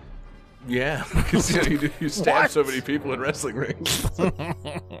 Yeah, because you stab so many people in wrestling rings.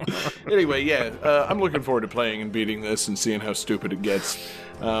 Anyway, I'm looking forward to playing and beating this and seeing how stupid it gets.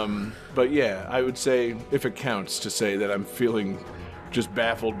 But yeah, I would say, if it counts, to say that I'm feeling just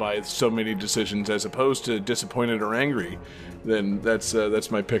baffled by so many decisions as opposed to disappointed or angry, then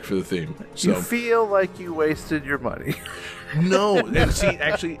that's my pick for the theme. So. You feel like you wasted your money. No, and see,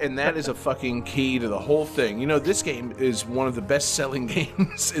 actually, and that is a fucking key to the whole thing. This game is one of the best-selling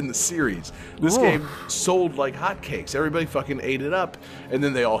games in the series. This game sold like hotcakes. Everybody fucking ate it up, and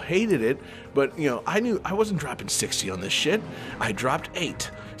then they all hated it. But, I knew I wasn't dropping 60 on this shit. I dropped 8.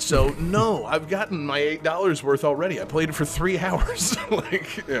 So, no, I've gotten my $8 worth already. I played it for 3 hours.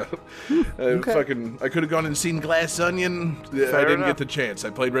 Fucking, I could have gone and seen Glass Onion. I didn't get the chance.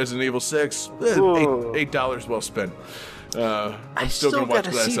 I played Resident Evil 6. $8 well spent. I'm still gonna watch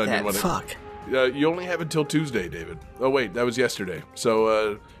Glass Onion. Fuck. You only have until Tuesday, David. Oh wait, that was yesterday.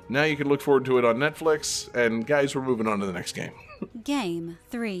 So Now you can look forward to it on Netflix. And guys, we're moving on to the next game. Game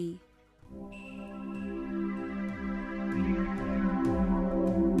 3.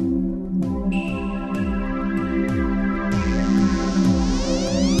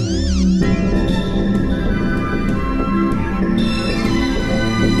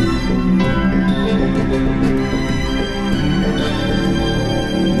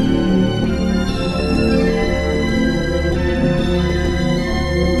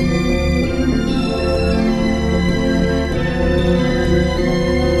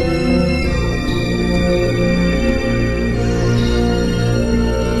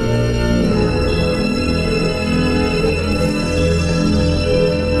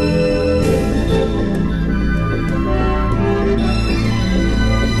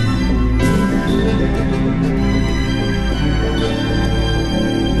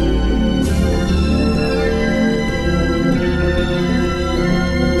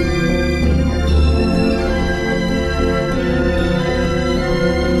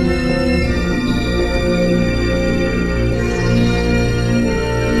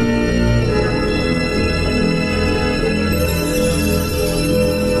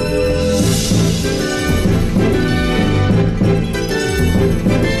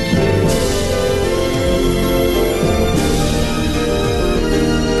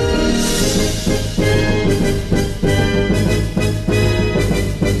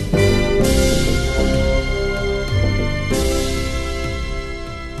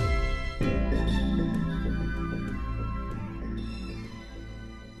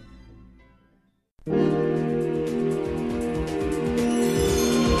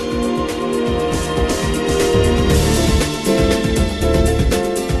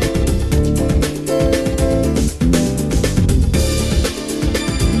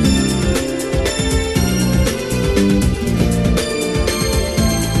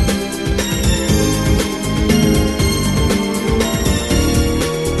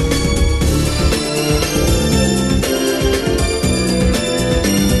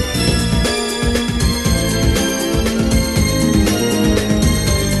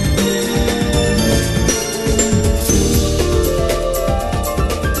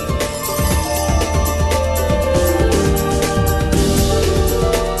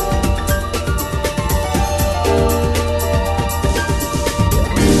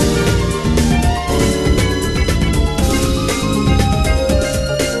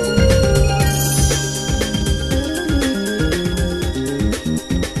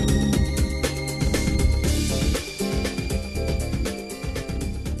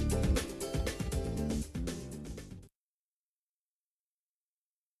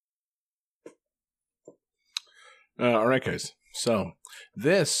 All right, guys. So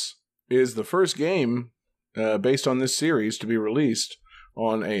this is the first game based on this series to be released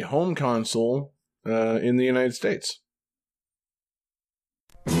on a home console in the United States.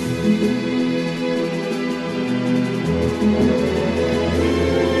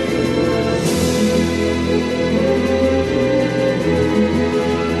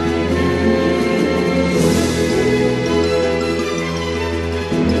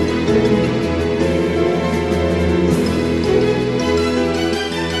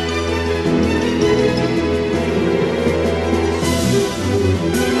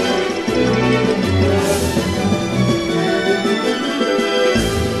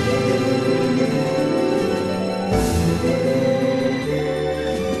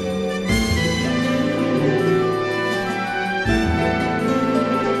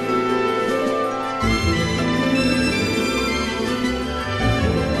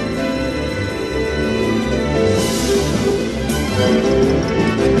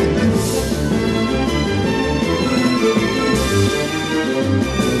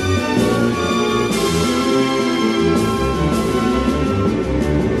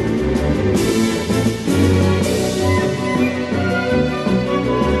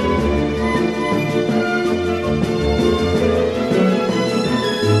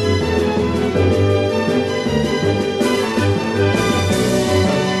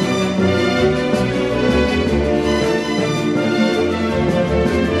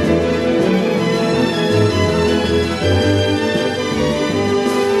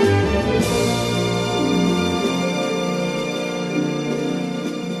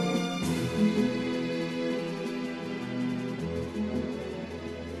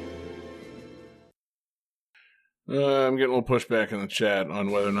 I'm getting a little pushback in the chat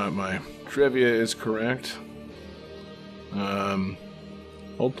on whether or not my trivia is correct.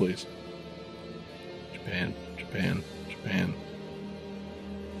 Hold please. Japan.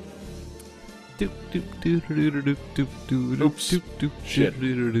 Oops. Shit.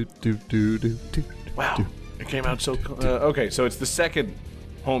 Wow. It came out so... okay, so it's the second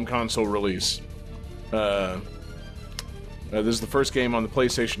home console release. This is the first game on the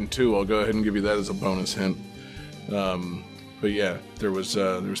PlayStation 2. I'll go ahead and give you that as a bonus hint. But yeah, there was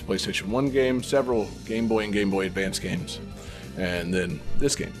PlayStation 1 games, several Game Boy and Game Boy Advance games, and then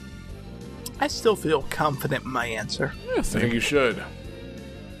this game. I still feel confident in my answer. I think you should.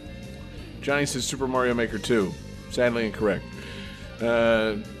 Johnny says Super Mario Maker 2. Sadly incorrect.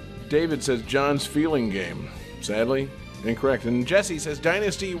 David says John's Feeling Game. Sadly incorrect. And Jesse says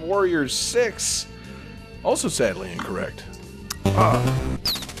Dynasty Warriors 6. Also sadly incorrect.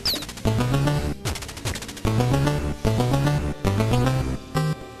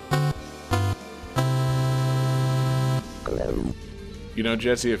 You know,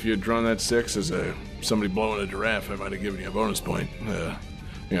 Jesse, if you had drawn that 6 as somebody blowing a giraffe, I might have given you a bonus point.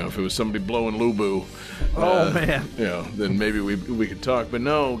 If it was somebody blowing Lubu, man. Then maybe we could talk. But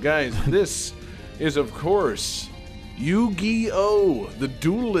no, guys, this is, of course, Yu-Gi-Oh! The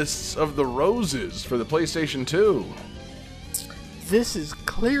Duelists of the Roses for the PlayStation 2. This is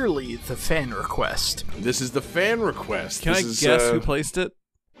clearly the fan request. This is the fan request. Can I guess who placed it?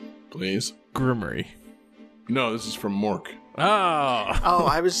 Please. Grimmery. No, this is from Mork. Oh,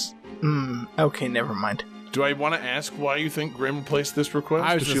 I was... okay, never mind. Do I want to ask why you think Grim placed this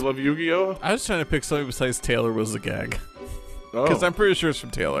request? Does she love Yu-Gi-Oh? I was trying to pick something besides Taylor was the gag. Oh. Because I'm pretty sure it's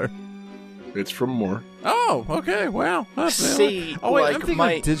from Taylor. It's from Mork. Oh, okay, wow. See, oh, wait, like I'm thinking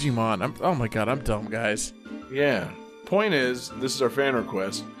of Digimon. Oh my god, I'm dumb, guys. Yeah. Point is, this is our fan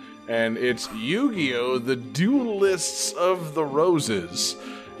request, and it's Yu-Gi-Oh! The Duelists of the Roses.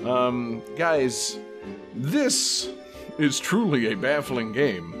 Guys, this is truly a baffling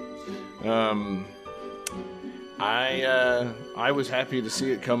game. I was happy to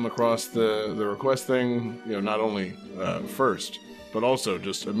see it come across the request thing, not only first, but also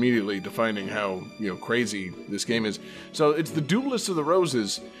just immediately defining how, crazy this game is. So it's the Duelists of the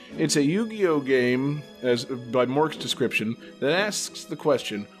Roses. It's a Yu-Gi-Oh! Game, as by Mork's description, that asks the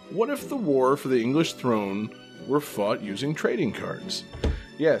question, what if the war for the English throne were fought using trading cards?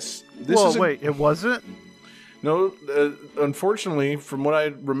 Yes. Wait, it wasn't? No, unfortunately, from what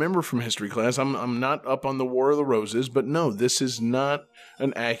I remember from history class, I'm not up on the War of the Roses, but no, this is not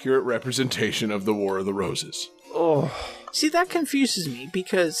an accurate representation of the War of the Roses. Oh. See, that confuses me,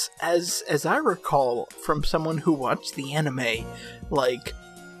 because as I recall from someone who watched the anime, like,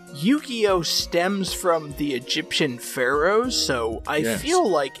 Yu-Gi-Oh! Stems from the Egyptian pharaohs, so I feel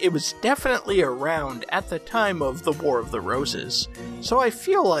like it was definitely around at the time of the War of the Roses. So I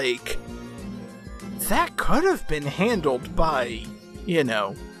feel like that could have been handled by,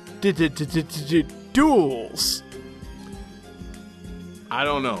 duels. I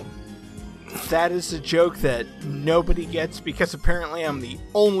don't know. That is a joke that nobody gets because apparently I'm the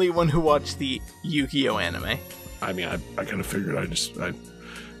only one who watched the Yu-Gi-Oh! Anime. I mean, I kind of figured I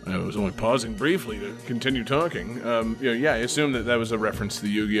was only pausing briefly to continue talking. I assume that was a reference to the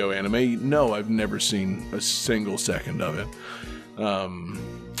Yu-Gi-Oh! Anime. No, I've never seen a single second of it.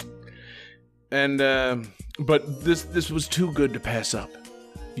 But this was too good to pass up.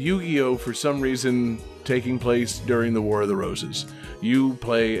 Yu-Gi-Oh! For some reason taking place during the War of the Roses. You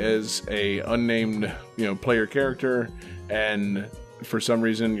play as a unnamed, player character, and for some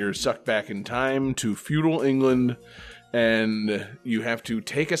reason you're sucked back in time to feudal England, and you have to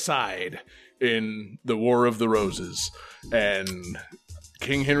take a side in the War of the Roses. And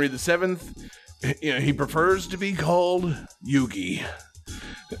King Henry VII, he prefers to be called Yugi.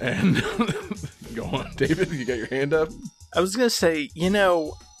 And go on, David, you got your hand up? I was gonna say,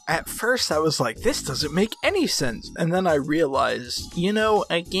 at first I was like, this doesn't make any sense. And then I realized,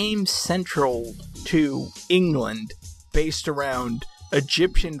 a game central to England based around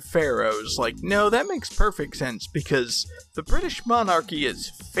Egyptian pharaohs, no, that makes perfect sense because the British monarchy is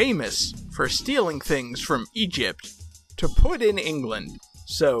famous for stealing things from Egypt to put in England.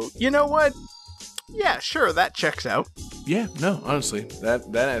 So, you know what? Yeah, sure, that checks out. Yeah, no, honestly,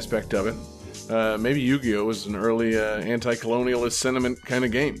 that aspect of it. Maybe Yu-Gi-Oh! Was an early anti-colonialist sentiment kind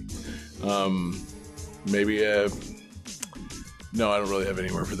of game. Maybe, no, I don't really have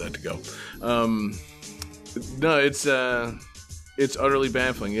anywhere for that to go. No, it's utterly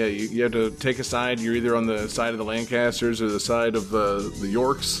baffling. Yeah, you have to take a side. You're either on the side of the Lancasters or the side of the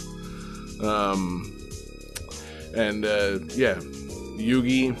Yorks.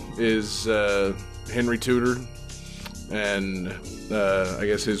 Yugi is Henry Tudor, and I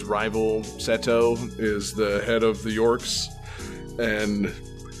guess his rival Seto is the head of the Yorks, and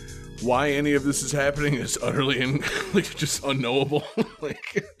why any of this is happening is utterly just unknowable.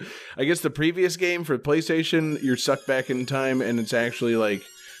 Like, I guess the previous game for PlayStation, you're sucked back in time, and it's actually like,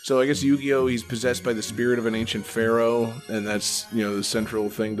 so I guess Yu-Gi-Oh! He's possessed by the spirit of an ancient pharaoh, and that's, you know, the central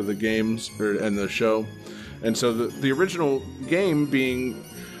thing to the games and the show. And so the original game being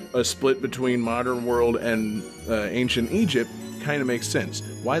a split between modern world and ancient Egypt kind of makes sense.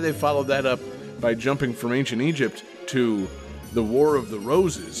 Why they followed that up by jumping from ancient Egypt to the War of the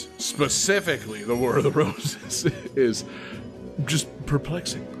Roses, specifically the War of the Roses, is just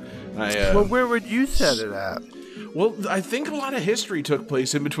perplexing. Well, where would you set it at? Well, I think a lot of history took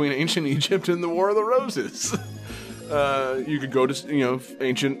place in between ancient Egypt and the War of the Roses. You could go to, you know,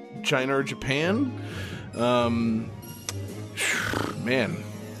 ancient China or Japan. Man,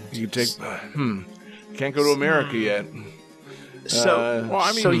 you could take. Can't go to America yet. So, Well,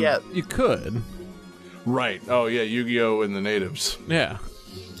 I mean, so yeah, you could. Right. Oh yeah, Yu-Gi-Oh! And the natives. Yeah.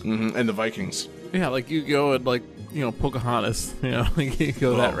 And the Vikings. Yeah, like you go and like, you know, Pocahontas, you know, like you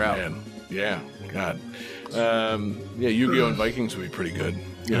go that route. Man. Yeah, God. Yeah, Yu-Gi-Oh! And Vikings would be pretty good.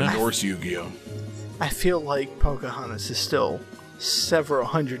 You know, Yeah. Norse Yu-Gi-Oh! I feel like Pocahontas is still several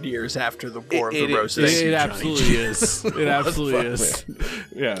hundred years after the War of It- the it- Roses. It absolutely is. It absolutely is.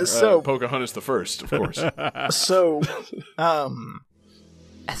 Yeah, So- Pocahontas the first, of course. So,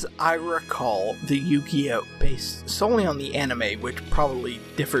 as I recall, the Yu-Gi-Oh! Based solely on the anime, which probably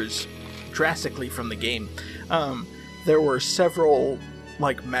differs drastically from the game, there were several,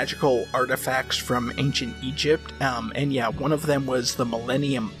 like, magical artifacts from ancient Egypt, and yeah, one of them was the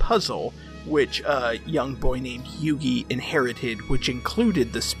Millennium Puzzle, which a young boy named Yugi inherited, which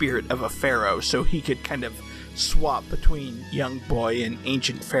included the spirit of a pharaoh, so he could kind of swap between young boy and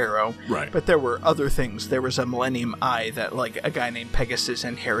ancient pharaoh. Right. But there were other things. There was a Millennium Eye that, like, a guy named Pegasus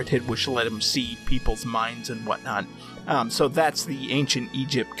inherited, which let him see people's minds and whatnot. So that's the ancient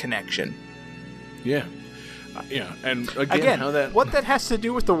Egypt connection. Yeah. Yeah, and again, Again, how that... what that has to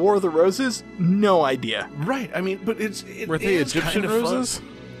do with the War of the Roses, no idea. Right, I mean, but Were they is Egyptian kind of fun. roses?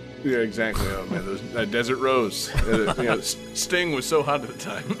 Yeah, exactly. Oh man, that desert rose. You know, Sting was so hot at the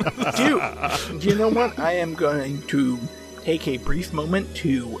time. Dude, you know what? I am going to take a brief moment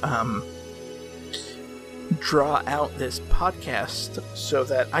to draw out this podcast so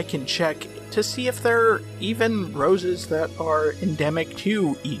that I can check to see if there are even roses that are endemic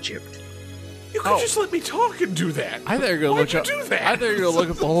to Egypt. You could just let me talk and do that. I thought you were gonna Why'd look up. you do that? I thought you were gonna look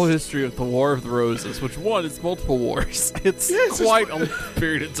up the whole history of the War of the Roses, which one is multiple wars. It's it's quite just- a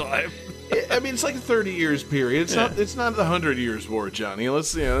period of time. I mean, it's like a 30 years period. It's not. It's not the 100 Years' War, Johnny.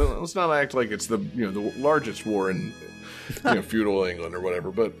 Let's not act like it's the the largest war in feudal England or whatever.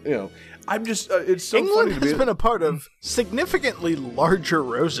 But I'm just. It's so England funny to has be been a part of significantly larger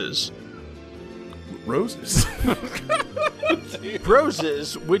roses. roses.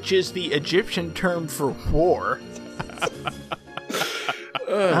 Roses, which is the Egyptian term for war.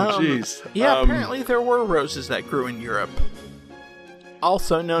 Oh, jeez. Yeah, apparently there were roses that grew in Europe.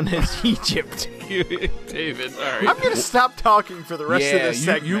 Also known as Egypt. David, all right. I'm gonna stop talking for the rest of this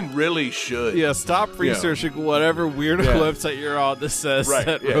segment. you really should. Yeah, stop researching whatever weird Yeah. website you're on that says Right,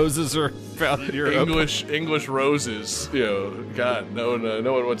 that yeah. roses are found in Europe. English roses. God,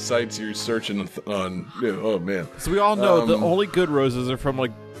 knowing what sites you're searching on. Oh man. So we all know the only good roses are from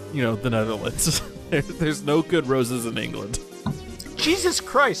the Netherlands. There's no good roses in England. Jesus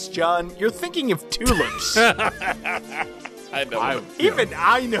Christ, John, you're thinking of tulips. I know. Even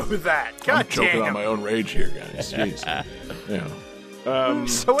I know that. God I'm choking damn. on my own rage here, guys. Jeez.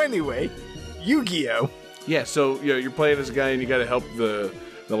 So anyway, Yu-Gi-Oh! Yeah, so you're playing as a guy, and you got to help the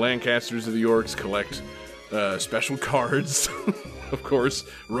Lancasters of the Yorks collect special cards, of course,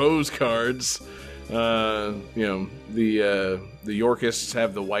 rose cards. The Yorkists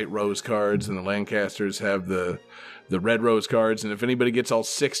have the white rose cards, and the Lancasters have the red rose cards. And if anybody gets all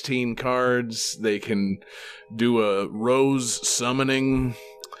 16 cards, they can do a rose summoning,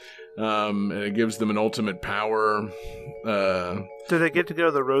 and it gives them an ultimate power. Do they get to go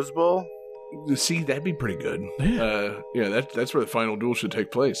to the Rose Bowl? See, that'd be pretty good. That's where the final duel should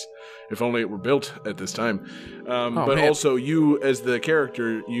take place. If only it were built at this time. But man. also, you, as the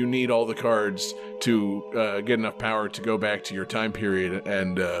character, you need all the cards to get enough power to go back to your time period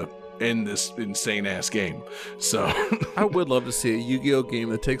and end this insane-ass game. So, I would love to see a Yu-Gi-Oh game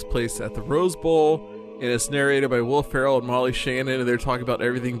that takes place at the Rose Bowl, and it's narrated by Will Ferrell and Molly Shannon, and they're talking about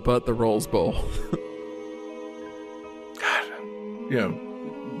everything but the Rose Bowl.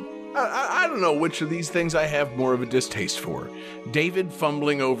 I don't know which of these things I have more of a distaste for. David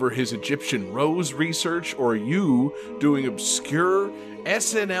fumbling over his Egyptian rose research, or you doing obscure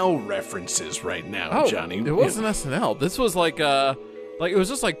SNL references right now, Johnny. It wasn't SNL. This was like Like, it was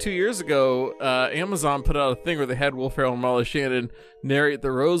just like 2 years ago, Amazon put out a thing where they had Will Ferrell and Molly Shannon narrate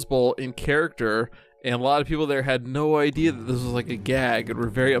the Rose Bowl in character, and a lot of people there had no idea that this was like a gag and were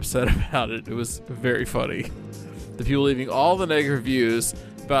very upset about it. It was very funny. The people leaving all the negative reviews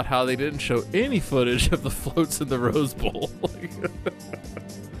about how they didn't show any footage of the floats in the Rose Bowl.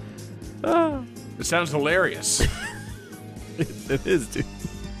 It sounds hilarious. It is, dude.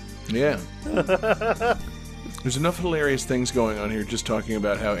 Yeah. There's enough hilarious things going on here just talking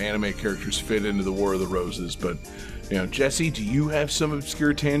about how anime characters fit into the War of the Roses, but, Jesse, do you have some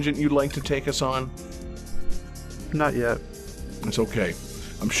obscure tangent you'd like to take us on? Not yet. It's okay.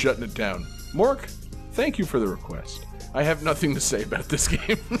 I'm shutting it down. Mork, thank you for the request. I have nothing to say about this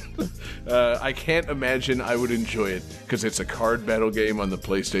game. I can't imagine I would enjoy it, because it's a card battle game on the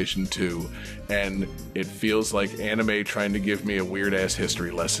PlayStation 2, and it feels like anime trying to give me a weird-ass history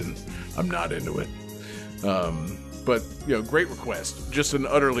lesson. I'm not into it. But, great request. Just an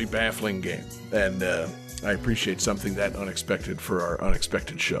utterly baffling game, and I appreciate something that unexpected for our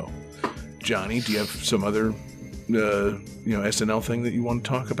unexpected show. Johnny, do you have some other, SNL thing that you want to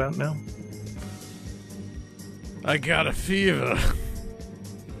talk about now? I got a fever.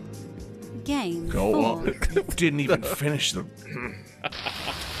 Game Go 4. on. You didn't even finish the...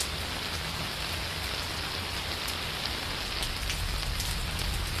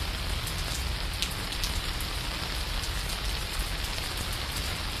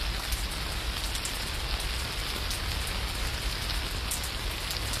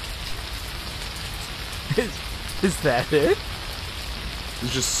 Is that it?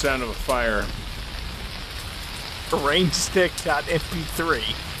 It's just the sound of a fire. Rainstick.mp3.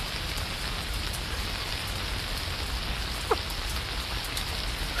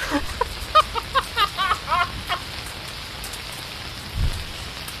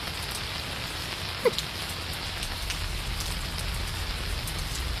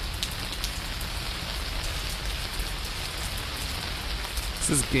 Is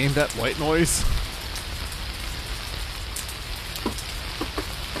this game that white noise?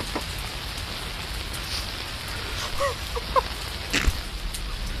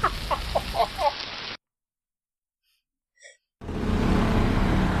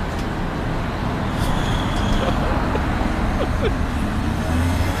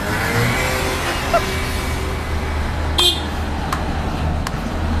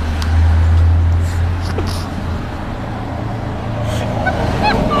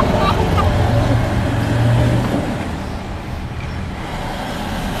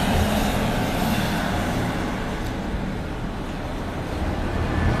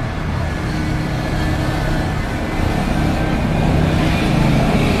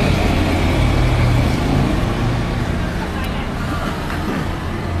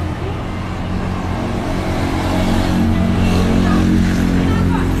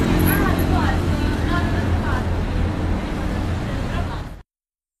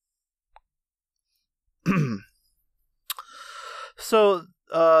 So,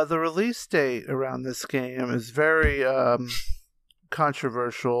 the release date around this game is very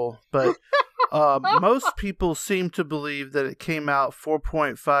controversial, but most people seem to believe that it came out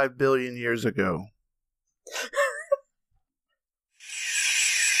 4.5 billion years ago.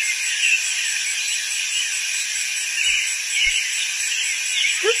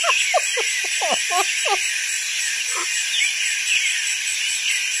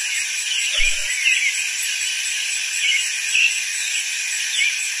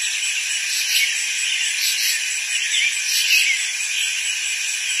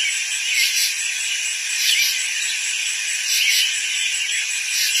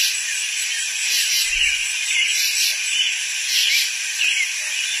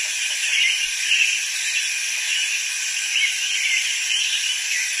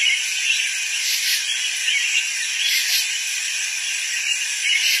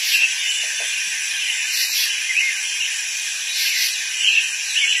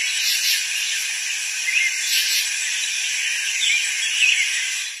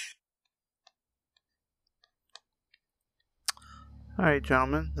 Alright,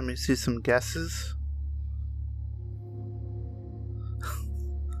 gentlemen, let me see some guesses.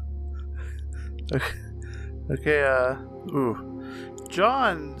 Okay,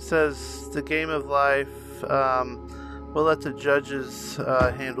 John says the game of life. We'll let the judges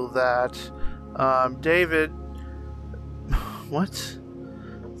handle that. David, what?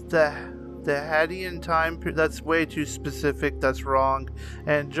 The Hadean time period? That's way too specific. That's wrong.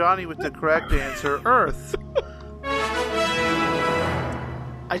 And Johnny with the correct answer, Earth.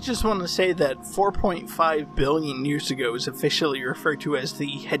 I just want to say that 4.5 billion years ago is officially referred to as the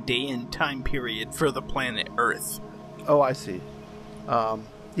Hadean time period for the planet Earth. Oh, I see.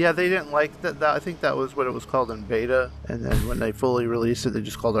 Yeah, they didn't like that. I think that was what it was called in beta, and then when they fully released it, they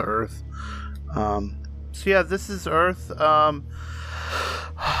just called it Earth. So yeah, this is Earth.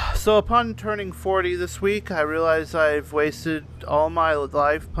 So upon turning 40 this week, I realized I've wasted all my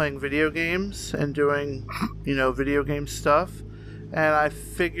life playing video games and doing, video game stuff. And I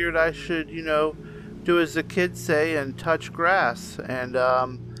figured I should, do as the kids say and touch grass. And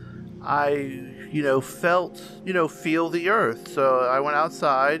I, feel the earth. So I went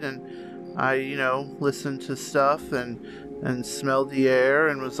outside and I, listened to stuff and smelled the air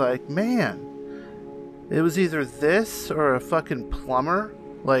and was like, man, it was either this or a fucking plumber,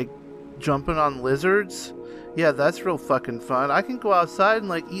 like, jumping on lizards. Yeah, that's real fucking fun. I can go outside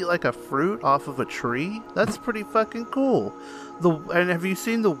and, eat, a fruit off of a tree. That's pretty fucking cool. And have you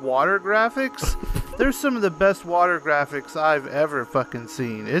seen the water graphics? There's some of the best water graphics I've ever fucking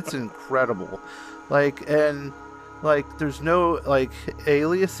seen. It's incredible. There's no,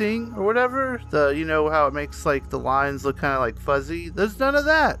 aliasing or whatever. How it makes, the lines look kind of, fuzzy. There's none of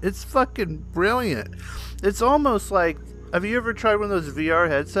that. It's fucking brilliant. It's almost like, have you ever tried one of those VR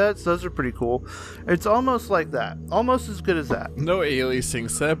headsets? Those are pretty cool. It's almost like that. Almost as good as that. No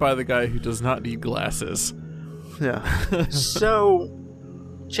aliasing, said by the guy who does not need glasses. Yeah. So,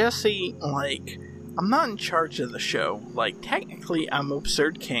 Jesse, I'm not in charge of the show. Technically, I'm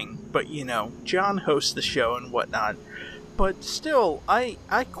Absurd King, but, John hosts the show and whatnot. But still, I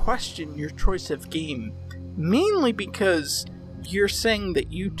question your choice of game, mainly because you're saying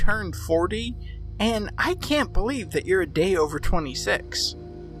that you turned 40, and I can't believe that you're a day over 26.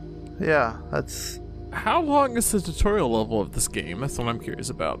 Yeah, that's... How long is the tutorial level of this game? That's what I'm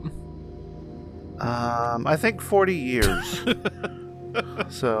curious about. I think 40 years.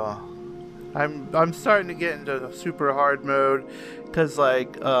 So, I'm starting to get into super hard mode, because, my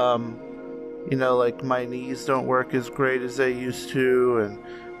knees don't work as great as they used to, and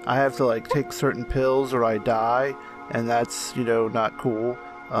I have to, take certain pills or I die, and that's, not cool.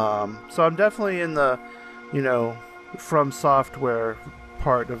 So I'm definitely in the, From Software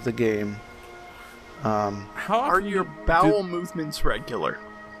part of the game. How are your bowel movements regular?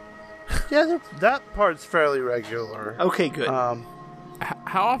 Yeah, that part's fairly regular. Okay, good.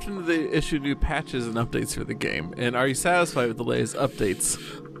 How often do they issue new patches and updates for the game? And are you satisfied with the latest updates?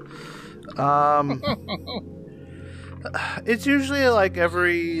 It's usually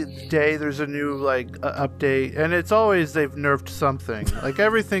every day there's a new update, and it's always they've nerfed something.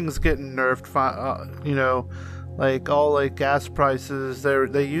 Everything's getting nerfed. All gas prices.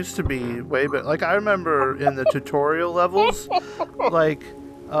 They used to be way better. I remember in the tutorial levels,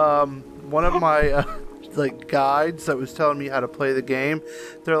 one of my guides that was telling me how to play the game.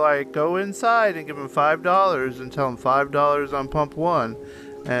 They're go inside and give them $5 and tell them $5 on pump 1,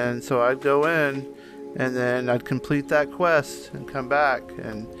 and so I'd go in. And then I'd complete that quest and come back,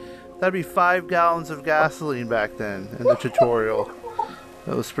 and that'd be 5 gallons of gasoline back then in the tutorial.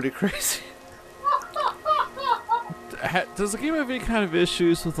 That was pretty crazy. Does the game have any kind of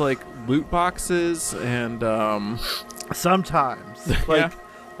issues with loot boxes and Sometimes,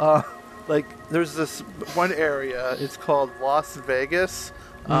 there's this one area. It's called Las Vegas,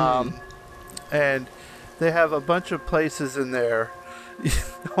 and they have a bunch of places in there.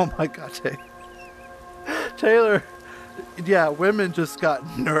 Oh my god, Taylor, yeah, women just got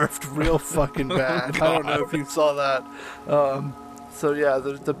nerfed real fucking bad. I don't know if you saw that. So yeah,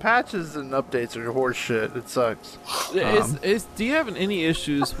 the patches and updates are horse shit. It sucks. Do you have any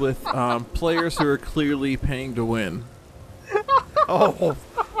issues with players who are clearly paying to win? Oh,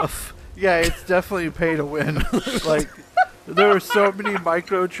 yeah, it's definitely pay to win. There are so many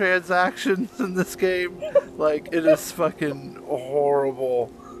microtransactions in this game. It is fucking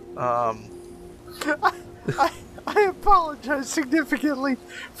horrible. I apologize significantly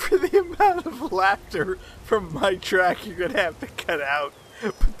for the amount of laughter from my track you're going to have to cut out,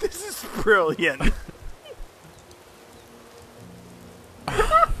 but this is brilliant.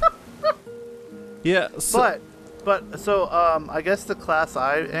 Yeah, so... So I guess the class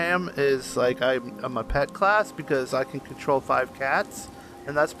I am is I'm a pet class because I can control 5 cats,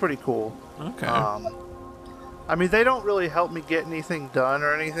 and that's pretty cool. Okay. I mean, they don't really help me get anything done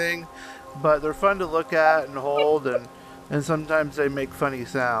or anything, but they're fun to look at and hold, and sometimes they make funny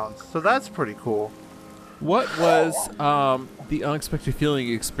sounds. So that's pretty cool. What was the unexpected feeling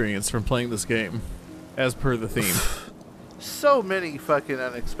you experienced from playing this game, as per the theme? So many fucking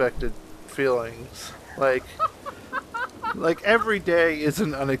unexpected feelings. Every day is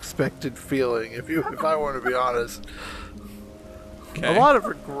an unexpected feeling, if I want to be honest. Okay. A lot of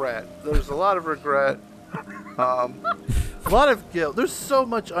regret. There's a lot of regret. A lot of guilt. There's so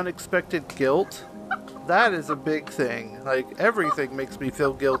much unexpected guilt. That is a big thing. Like, everything makes me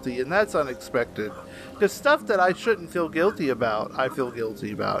feel guilty, and that's unexpected. Because stuff that I shouldn't feel guilty about, I feel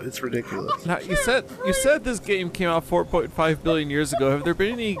guilty about. It's ridiculous. Now you said this game came out 4.5 billion years ago. Have there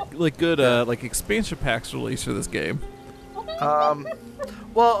been any like good like expansion packs released for this game?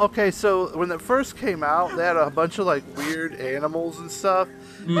 Well, okay, so when it first came out, they had a bunch of like weird animals and stuff,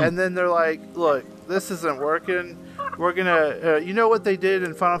 and then they're like, "Look, this isn't working. We're gonna, you know what they did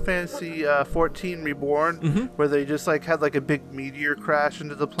in Final Fantasy 14 Reborn, where they just like had like a big meteor crash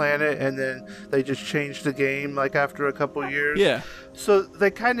into the planet, and then they just changed the game like after a couple years. Yeah. So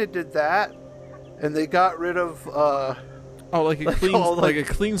they kind of did that, and they got rid of. Like a clean, like a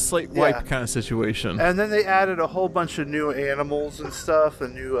clean slate wipe Yeah. kind of situation. And then they added a whole bunch of new animals and stuff,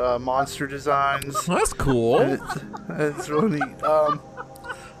 and new monster designs. Well, that's cool. And it's really neat.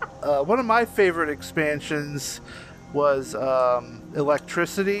 One of my favorite expansions was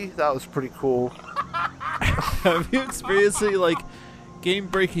Electricity. That was pretty cool. Have you experienced any like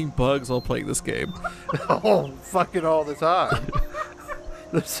game-breaking bugs while playing this game? Oh, fucking all the time.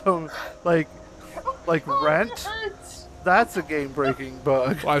 There's some like Rent. That's a game-breaking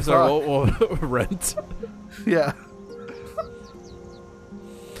bug. Oh, I'm sorry. Rent. Yeah.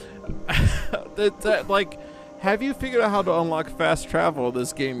 Like, have you figured out how to unlock fast travel in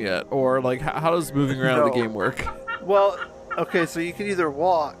this game yet, or like how does moving around in the No. game work? Well, okay, so you can either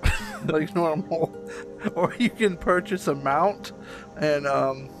walk like normal, or you can purchase a mount, and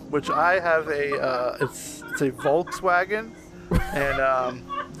which I have it's a Volkswagen, and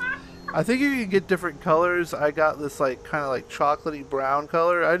I think you can get different colors. I got this like kind of like chocolatey brown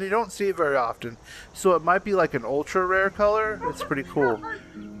color, and you don't see it very often, so it might be like an ultra rare color. It's pretty cool.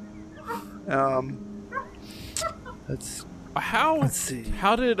 Let's see.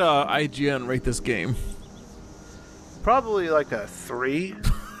 How did IGN rate this game? Probably like a 3.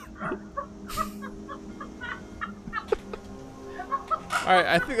 All right,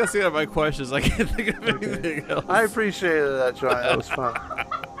 I think that's the end of my questions. I can't think of anything else. I appreciated that, John. That was fun.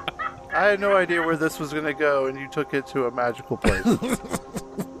 I had no idea where this was going to go, and you took it to a magical place.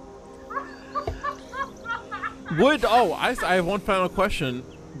 I have one final question.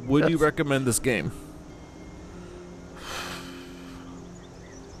 Would you Yes. recommend this game?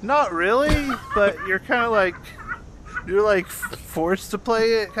 Not really, but you're kind of like forced to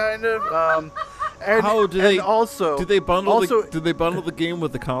play it, kind of. And, How do they? And also, do they bundle? Also, Do they bundle the game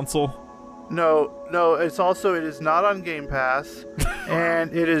with the console? no. It is not on Game Pass,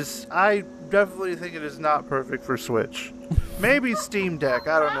 and it is. I definitely think it is not perfect for Switch. Maybe Steam Deck.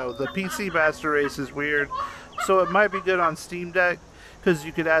 I don't know. The PC Master Race is weird, so it might be good on Steam Deck because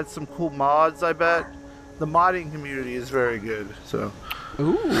you could add some cool mods. I bet the modding community is very good. So.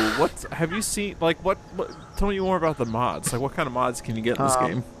 Ooh, what have you seen? Like, what? Tell me more about the mods. Like, what kind of mods can you get in this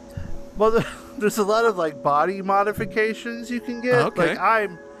game? Well, there's a lot of like body modifications you can get. Okay. Like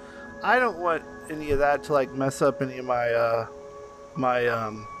I don't want any of that to like mess up any of my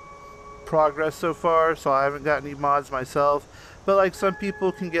progress so far. So I haven't got any mods myself. But like some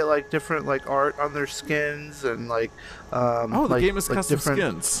people can get like different like art on their skins and like The like, game is like custom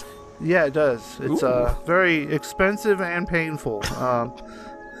different skins. Yeah, it does. It's Ooh. very expensive and painful.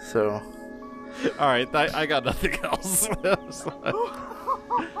 So All right, I got nothing else.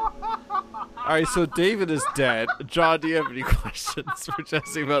 All right, so David is dead. John, do you have any questions for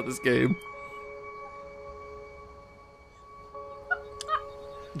Jesse about this game?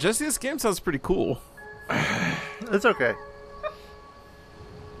 Jesse, this game sounds pretty cool. it's okay.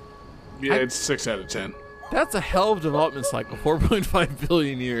 Yeah, it's 6 out of 10. That's a hell of a development cycle. 4.5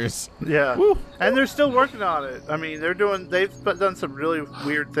 billion years. Yeah, Woo. and they're still working on it. I mean, they've done some really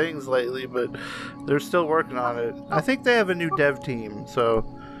weird things lately, but they're still working on it. I think they have a new dev team, so.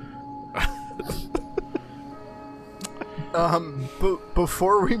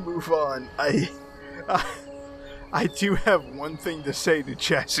 Before we move on, I do have one thing to say to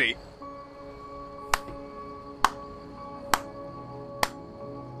Jesse.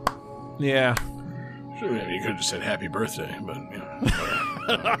 Yeah. Sure, yeah, you could have just said happy birthday, but you know.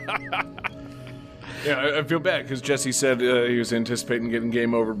 Yeah, I feel bad because Jesse said he was anticipating getting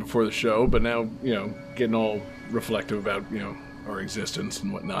game over before the show, but now, you know, getting all reflective about, you know, our existence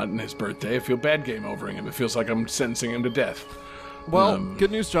and whatnot and his birthday, I feel bad game overing him. It feels like I'm sentencing him to death. Well,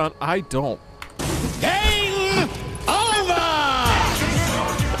 good news, John. I don't. Game over!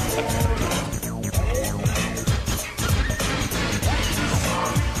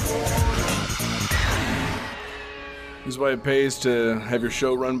 This is why it pays to have your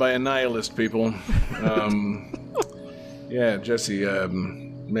show run by a nihilist, people. Yeah, Jesse,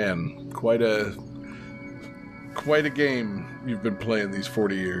 man, quite a quite a game you've been playing these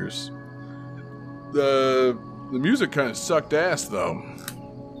 40 years. The music kind of sucked ass, though.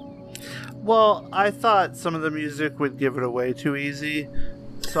 Well, I thought some of the music would give it away too easy.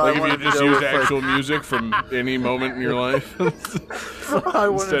 So Like I if wanted you to just go used with, actual music from any moment in your life I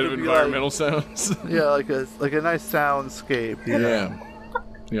wanted instead to of be environmental sounds. yeah, like a nice soundscape. You know? Yeah.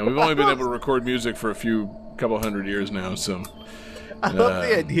 You know, we've only been able to record music for a couple hundred years now, so... I love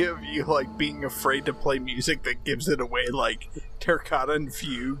the idea of you, like, being afraid to play music that gives it away, like Terracotta and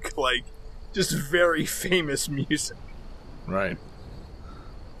Fugue, like, just very famous music. Right.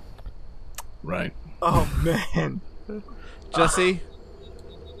 Right. Oh, man. Jesse,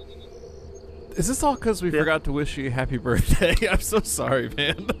 is this all because we forgot to wish you a happy birthday? I'm so sorry,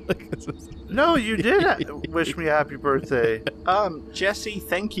 man. No, you did wish me a happy birthday. Jesse,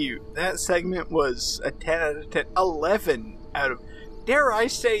 thank you. That segment was a 10 out of 10, 11 out of, dare I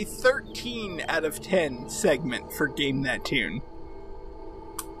say, 13 out of 10 segment for Game That Tune.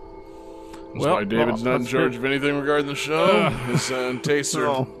 That's why David's not in that's charge good. of anything regarding the show. His tastes are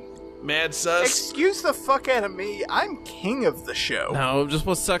No. mad sus. Excuse the fuck out of me. I'm king of the show. No, just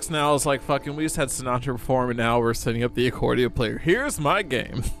what sucks now is like fucking we just had Sinatra perform and now we're setting up the accordion player. Here's my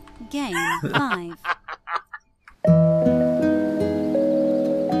game. Game 5.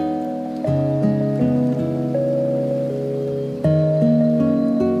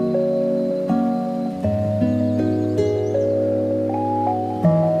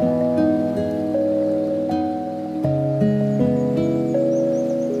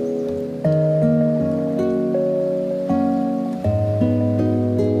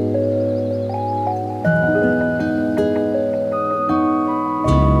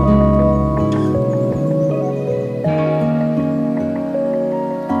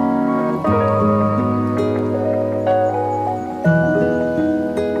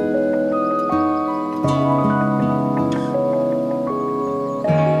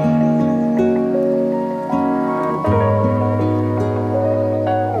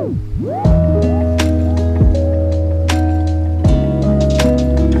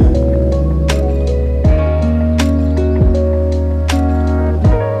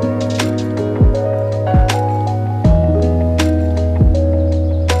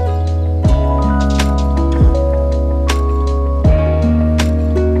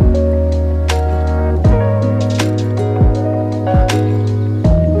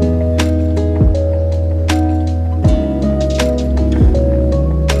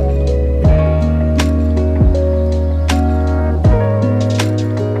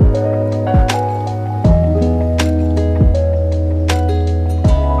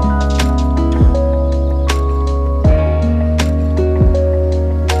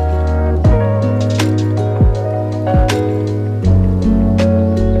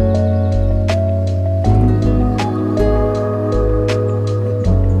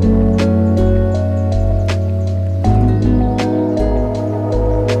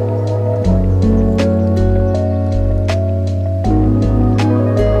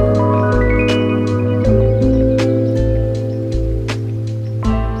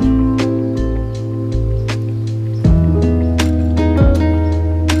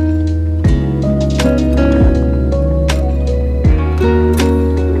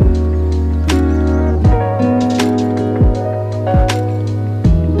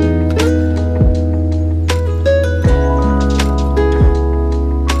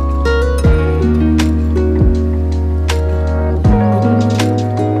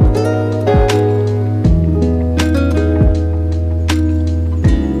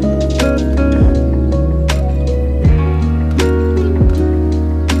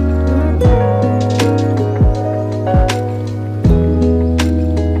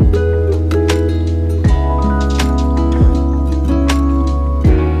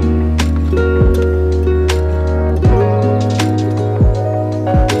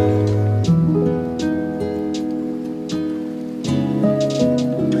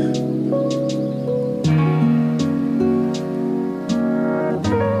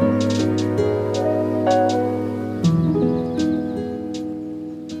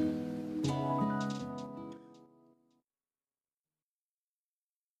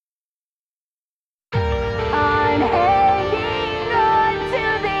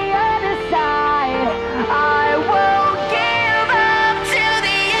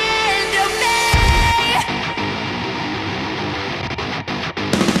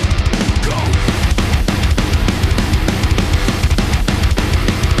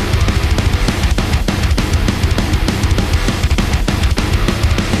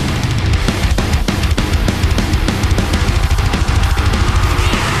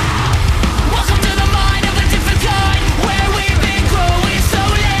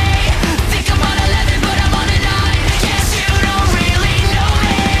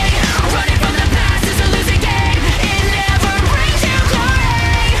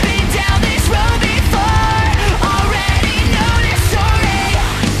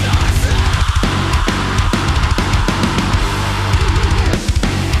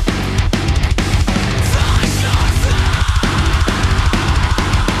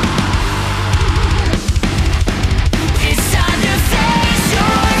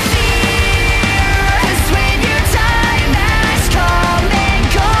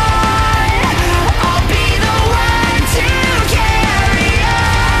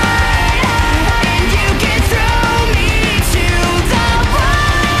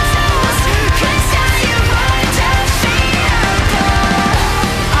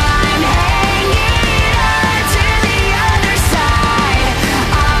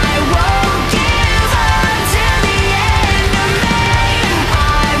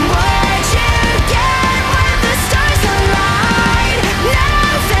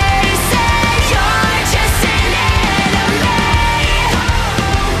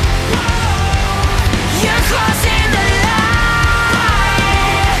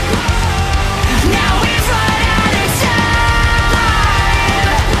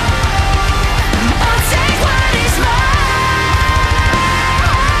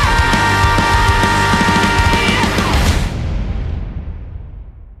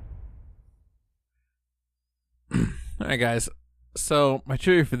 right, guys. So my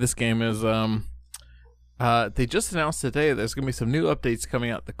trivia for this game is they just announced today there's going to be some new updates coming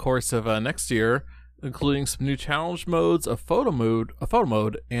out the course of next year, including some new challenge modes, a photo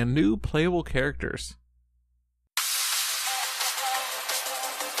mode, and new playable characters.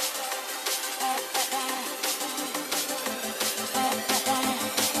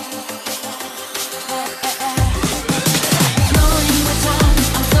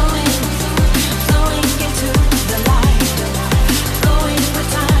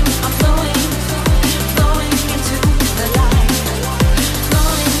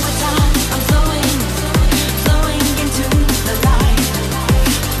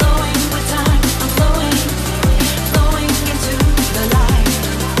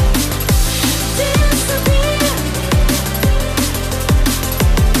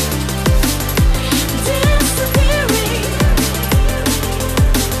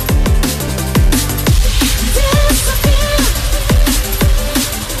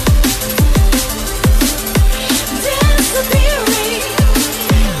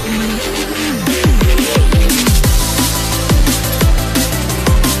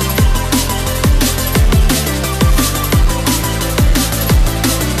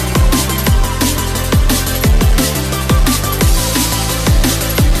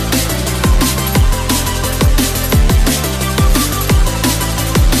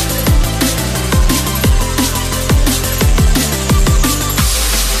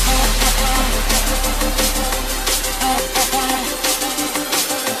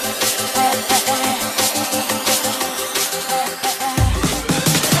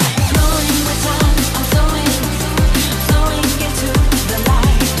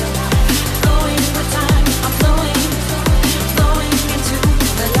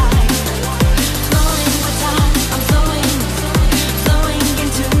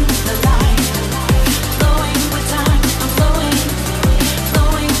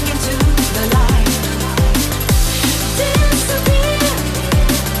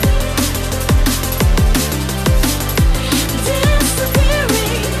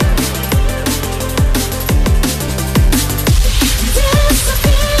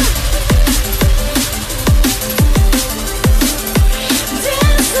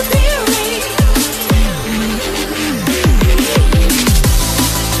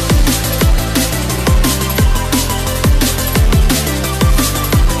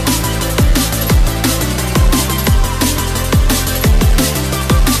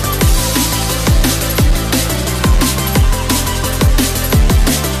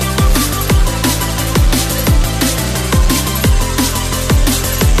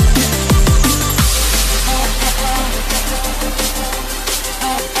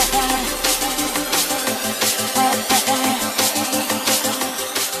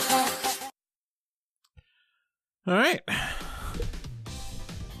 All right.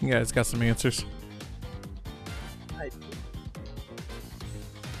 You guys got some answers?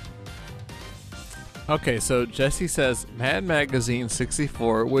 Okay, so Jesse says Mad Magazine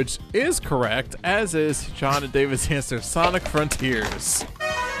 64, which is correct, as is John and David's answer, Sonic Frontiers.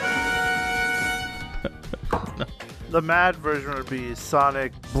 The Mad version would be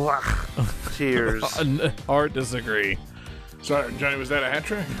Sonic Tears. Or disagree. Sorry, Johnny, was that a hat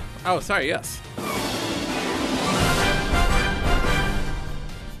trick? Oh, sorry, yes.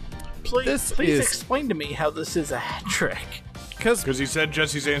 Please explain to me how this is a hat trick. Because he said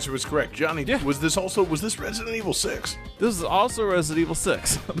Jesse's answer was correct. Johnny, Yeah. was this Resident Evil 6? This is also Resident Evil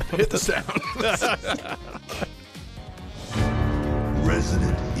 6. Hit the sound.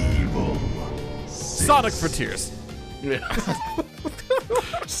 Resident Evil 6. Sonic Frontiers. Yeah.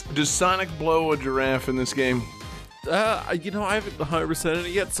 Does Sonic blow a giraffe in this game? I haven't 100% in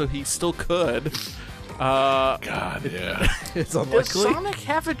it yet, so he still could. God, yeah. It's Does unlikely. Sonic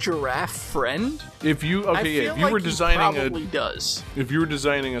have a giraffe friend? If you I feel if you like were he designing probably does. if you were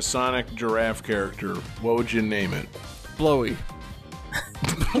designing a Sonic giraffe character, what would you name it? Blowy.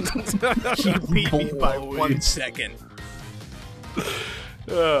 You beat me by 1 second.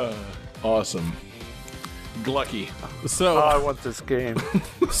 Awesome. Glucky. So, Oh, I want this game.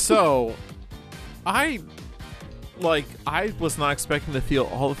 So, I was not expecting to feel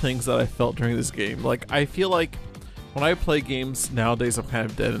all the things that I felt during this game. Like, I feel like when I play games nowadays, I'm kind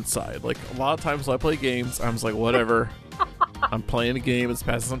of dead inside. Like, a lot of times when I play games, I'm just like, whatever. I'm playing a game, it's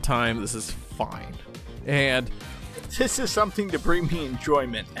passing some time, this is fine. And This is something to bring me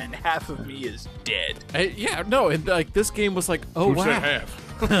enjoyment, and half of me is dead. this game was like, oh, Who's wow. that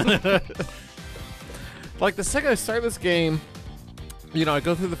half? Like, the second I start this game, I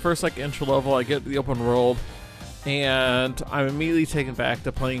go through the first, intro level, I get to the open world, and I'm immediately taken back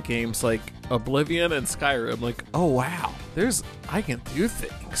to playing games like Oblivion and Skyrim. Like, oh wow, I can do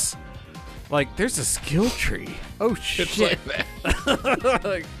things. Like, there's a skill tree. Oh shit! It's like that.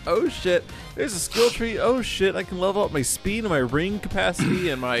 Like, oh shit, there's a skill tree. Oh shit, I can level up my speed and my ring capacity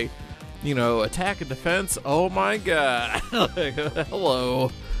and my, attack and defense. Oh my god! Like, hello.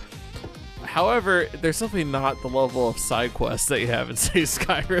 However, there's simply not the level of side quests that you have in, say,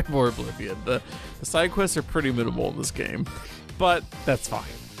 Skyrim or Oblivion. The side quests are pretty minimal in this game, but that's fine.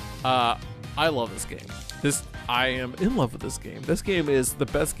 I love this game. I am in love with this game. This game is the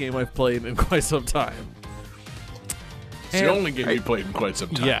best game I've played in quite some time. It's the only game you played in quite some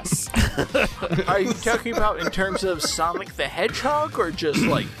time. Yes. Are you talking about in terms of Sonic the Hedgehog or just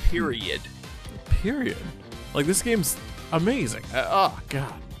like period? Period. Like, this game's amazing. Oh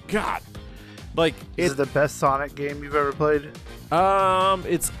God. Like, Is it the best Sonic game you've ever played?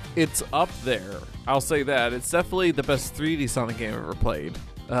 it's up there. I'll say that. It's definitely the best 3D Sonic game I've ever played.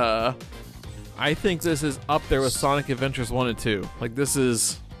 I think this is up there with Sonic Adventures 1 and 2. Like, this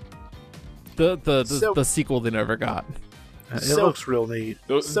is the sequel they never got. It looks real neat.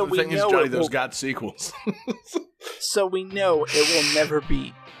 The we thing is, know Johnny, it those will- got sequels. So we know it will never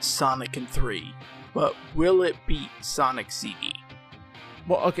beat Sonic in 3, but will it beat Sonic CD?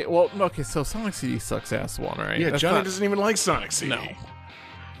 Okay, so Sonic CD sucks ass one, right? Yeah, That's Johnny not- doesn't even like Sonic CD. No.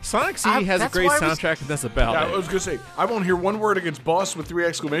 Sonic CD has a that's great why I was- soundtrack, and that's about Yeah, I it. was gonna say, I won't hear one word against Boss with 3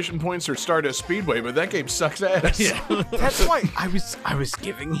 exclamation points or Stardust Speedway, but that game sucks ass. That's why I was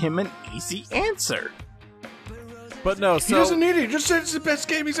giving him an easy answer. But no, He so doesn't need it. He just said it's the best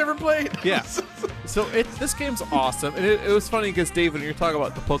game he's ever played. yeah. So this game's awesome, and it was funny because Dave, when you were talking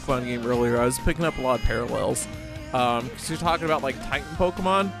about the Pokemon game earlier, I was picking up a lot of parallels. Because you're talking about like Titan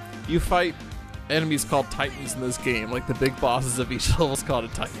Pokemon, you fight enemies called Titans in this game, like the big bosses of each level is called a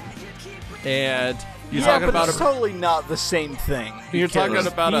Titan, and you're talking but about it's totally not the same thing. You're talking because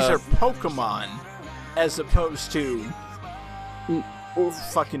about these a- are Pokemon as opposed to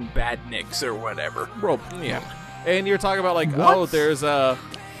fucking badniks or whatever. yeah, and you're talking about like What? there's a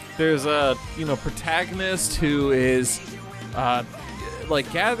protagonist who is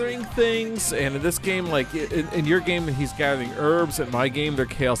like gathering things, and in this game, like in your game he's gathering herbs, in my game they're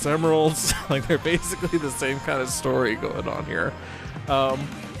Chaos Emeralds. Like, they're basically the same kind of story going on here.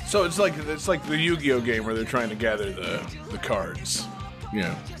 So it's like the Yu-Gi-Oh game where they're trying to gather the cards.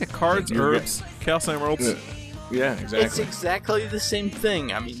 Yeah. Cards, You're herbs, Chaos Emeralds. Yeah, It's exactly. exactly the same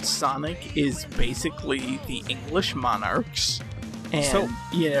thing. I mean, Sonic is basically the English monarchs, and So-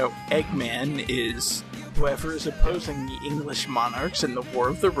 Eggman is whoever is opposing the English monarchs in the War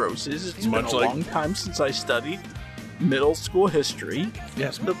of the Roses. It's been Much a like- long time since I studied middle school history.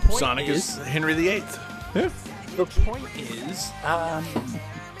 Yes. The point Sonic is Henry VIII. The point is,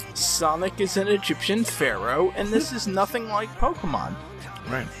 Sonic is an Egyptian pharaoh, and this is nothing like Pokemon.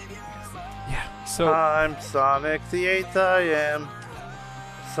 Right. Yeah. So I'm Sonic the 8th, I am.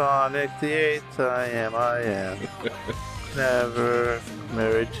 Sonic the 8th, I am. Never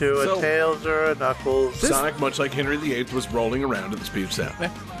married to a So- Tails or a Knuckles. Sonic, much like Henry VIII, was rolling around at the speed of sound.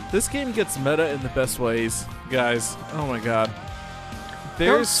 this game gets meta in the best ways, guys. Oh my god. Don't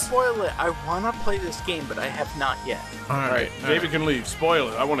There's spoil it. I want to play this game, but I have not yet. All right. David can leave. Spoil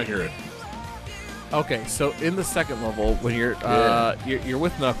it. I want to hear it. okay. So in the second level, when you're Yeah. you're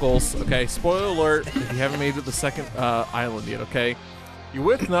with Knuckles. Okay. Spoiler alert: if you haven't made it to the second island yet, okay, you're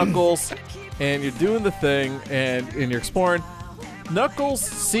with Knuckles and you're doing the thing and you're exploring. Knuckles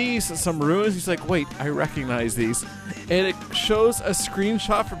sees some ruins. He's like, "Wait, I recognize these," and it shows a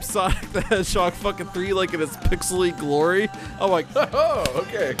screenshot from Sonic the Hedgehog fucking 3, like in its pixely glory. I'm like, Oh,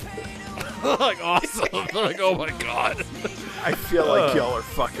 okay. like awesome. I'm like, oh my god. I feel like y'all are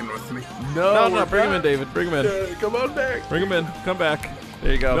fucking with me. No, we're bring him in, not. David. Bring him in. Come on back. Bring him in. Come back.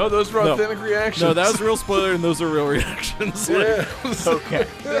 There you go. No, those were No. authentic reactions. No, that was a real spoiler, and those are real reactions. Like, Yeah. Okay.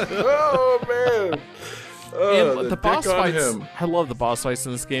 Oh man. and the boss dick on fights, him. I love the boss fights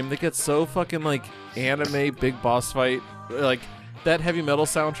in this game. They get so fucking like anime big boss fight. Like that heavy metal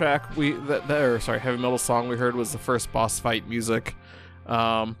soundtrack heavy metal song we heard was the first boss fight music.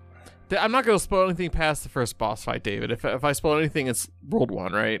 I'm not going to spoil anything past the first boss fight, David. If I spoil anything, it's World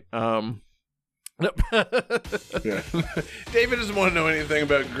 1, right? Yeah. David doesn't want to know anything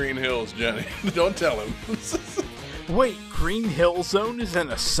about Green Hills, Johnny. Don't tell him. Wait, Green Hill Zone is in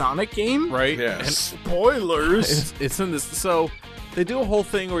a Sonic game? Right? Yeah. And Spoilers. it's in this. So they do a whole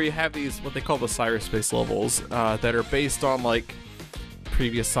thing where you have these what they call the cyberspace levels that are based on like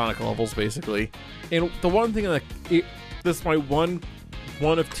previous Sonic levels, basically. And the one thing that this is my one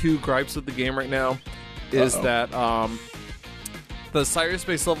of two gripes with the game right now is that the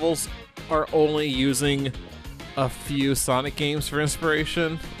cyberspace levels are only using a few Sonic games for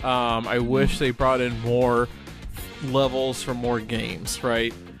inspiration. I wish they brought in more levels from more games,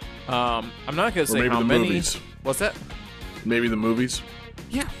 right? I'm not gonna say maybe how the many. movies. What's that? Maybe the movies.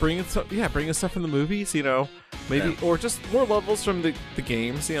 Yeah, bring in stuff from the movies, maybe, or just more levels from the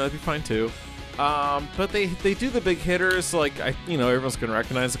games, that'd be fine too. But they do the big hitters, like everyone's gonna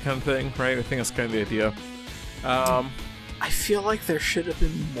recognize the kind of thing, right? I think that's kind of the idea. I feel like there should have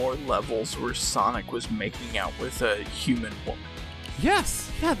been more levels where Sonic was making out with a human woman.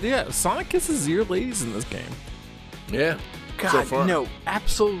 Yes, yeah. Sonic kisses your ladies in this game. Yeah. God, so far. no,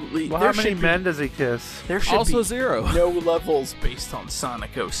 absolutely. Well, there how many should men does he kiss? There should Also be 0. no levels based on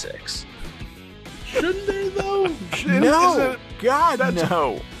Sonic 06. Shouldn't there though? No, God, that's-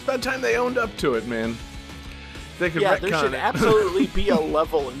 no. It's about time they owned up to it, man. They could Yeah, retcon there should it. absolutely be a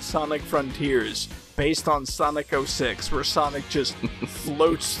level in Sonic Frontiers based on Sonic 06 where Sonic just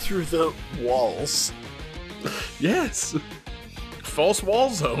floats through the walls. Yes. False wall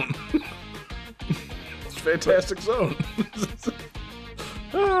zone. Fantastic zone.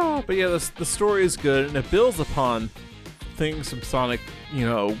 But yeah, the story is good, and it builds upon things from Sonic,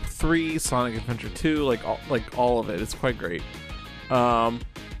 3, Sonic Adventure 2, like all of it. It's quite great. So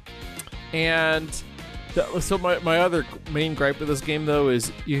my other main gripe with this game, though,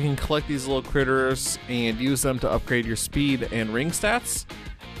 is you can collect these little critters and use them to upgrade your speed and ring stats.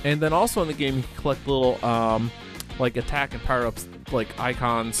 And then also in the game, you can collect little attack and power-ups, like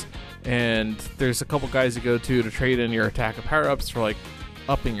icons. And there's a couple guys you go to trade in your attack and power-ups for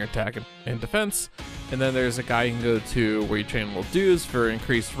upping your attack and defense. And then there's a guy you can go to where you train little dudes for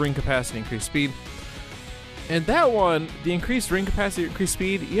increased ring capacity, increased speed. And that one, the increased ring capacity, increased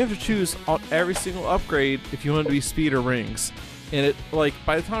speed, you have to choose on every single upgrade if you want it to be speed or rings. And it,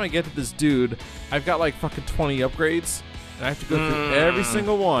 by the time I get to this dude, I've got fucking 20 upgrades, and I have to go through every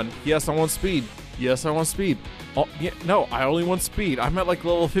single one. Yes, I want speed. Yes, I want speed. Oh, yeah, no, I only want speed. I'm at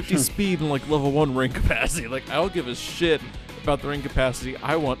level 50 speed and level 1 ring capacity. I don't give a shit about the ring capacity.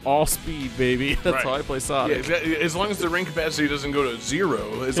 I want all speed, baby. That's Right. how I play Sonic. Yeah, as long as the ring capacity doesn't go to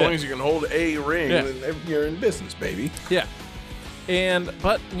 0, as long as you can hold a ring, then you're in business, baby. Yeah.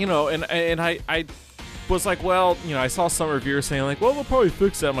 But I was like, well, I saw some reviewers saying well, they'll probably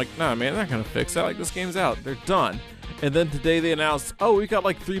fix that. I'm like, nah, man, they're not gonna fix that. This game's out. They're done. And then today they announced, oh, we got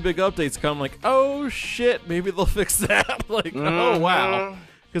 3 big updates coming. Oh shit, maybe they'll fix that. Oh wow.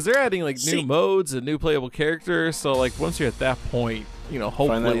 Because they're adding new modes and new playable characters. So once you're at that point, hopefully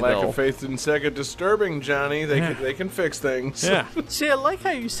Find that lack they'll... of faith in Sega disturbing, Johnny. They can fix things. Yeah. See, I like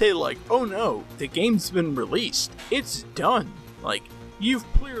how you say, oh no, the game's been released. It's done. You've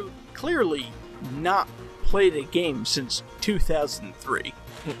clearly not played a game since 2003.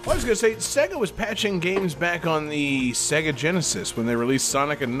 I was going to say, Sega was patching games back on the Sega Genesis when they released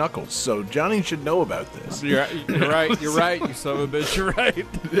Sonic and Knuckles, so Johnny should know about this. You're right, you son of a bitch, you're right.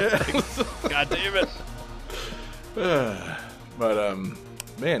 Yeah. God damn it. But,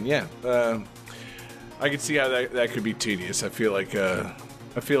 man, yeah. I can see how that could be tedious. I feel like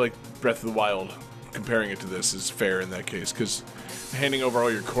Breath of the Wild, comparing it to this, is fair in that case, because handing over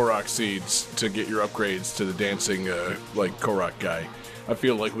all your Korok seeds to get your upgrades to the dancing, Korok guy, I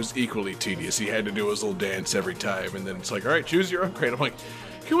feel was equally tedious. He had to do his little dance every time, and then it's all right, choose your upgrade. I'm like,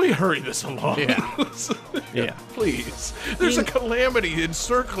 can we hurry this along? Yeah. Yeah. Please. There's a calamity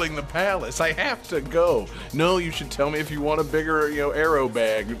encircling the palace. I have to go. No, you should tell me if you want a bigger, arrow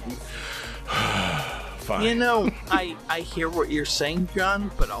bag. Fine. I hear what you're saying,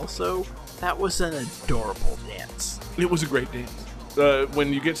 John, but also, that was an adorable dance. It was a great dance.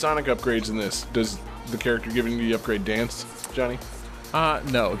 When you get Sonic upgrades in this, does the character giving you the upgrade dance, Johnny?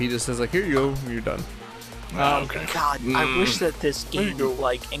 No, he just says here you go, you're done. Okay. God, I wish that this game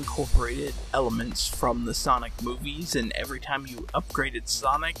incorporated elements from the Sonic movies, and every time you upgraded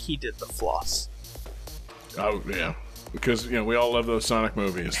Sonic, he did the floss. Oh, yeah. Because, we all love those Sonic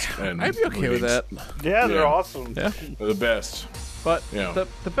movies. And I'd be okay with that. Yeah, they're Yeah. awesome. Yeah. They're the best. But Yeah.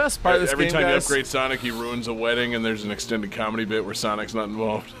 the best part of this Every game, time guys, you upgrade Sonic, he ruins a wedding, and there's an extended comedy bit where Sonic's not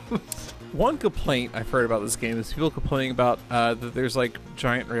involved. one complaint I've heard about this game is people complaining about that there's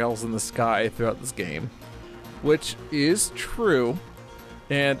giant rails in the sky throughout this game, which is true.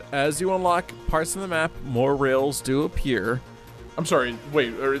 And as you unlock parts of the map, more rails do appear. I'm sorry,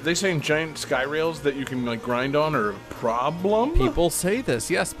 wait, are they saying giant sky rails that you can grind on are a problem? People say this,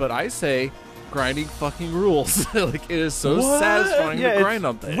 yes, but I say grinding fucking rules. Like, it is so What? satisfying Yeah, to grind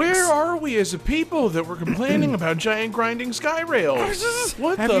on things. Where are we as a people that we're complaining about giant grinding sky rails?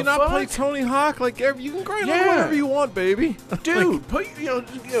 What Have the you not fuck? played Tony Hawk? Like, you can grind on Yeah. whatever you want, baby. Dude,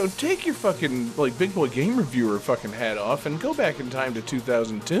 take your fucking like big boy game reviewer fucking hat off and go back in time to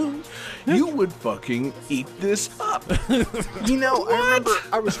 2002. You would fucking eat this up. You know, I remember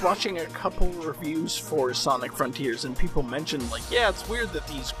I was watching a couple reviews for Sonic Frontiers, and people mentioned, like, yeah, it's weird that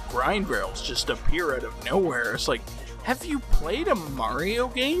these grind rails just appear out of nowhere. It's like, have you played a Mario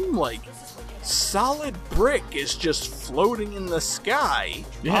game? Like, solid brick is just floating in the sky.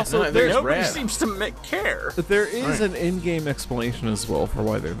 Yeah, Also, no, I think there's it's Nobody rad. seems to care. But there is an in-game explanation as well for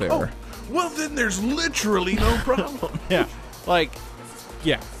why they're there. Oh, well then there's literally no problem. Yeah, like,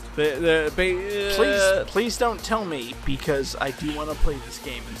 yeah. Please don't tell me, because I do want to play this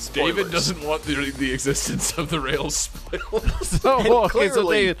game in spoilers. David doesn't want the existence of the rails spoiled. So, okay, so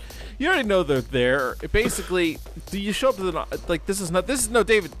Clearly. David, you already know they're there. Basically, do you show up to the like? This is no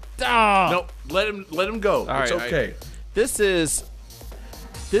David. Ah! No, let him go. All It's right, okay. This is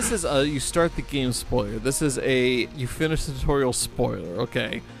a you start the game spoiler. This is a you finish the tutorial spoiler.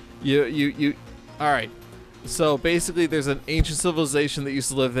 Okay, you. All right. So basically, there's an ancient civilization that used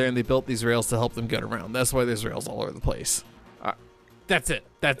to live there, and they built these rails to help them get around. That's why there's rails all over the place. That's it.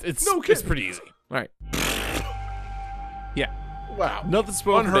 It's pretty easy. All right. Yeah. Wow. Nothing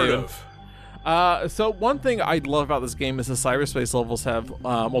spoiled. Unheard David. of. So one thing I love about this game is the cyberspace levels have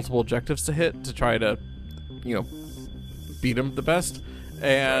multiple objectives to hit to try to, beat them the best.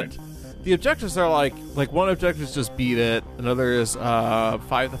 And the objectives are like one objective is just beat it. Another is 5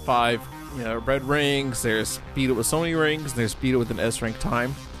 to 5, red rings. There's beat it with so many rings. There's beat it with an S rank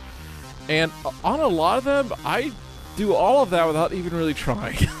time. And on a lot of them, I do all of that without even really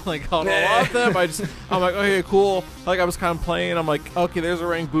trying. Like on a lot of them, I'm like, okay, cool. Like I was kind of playing. I'm like, okay, there's a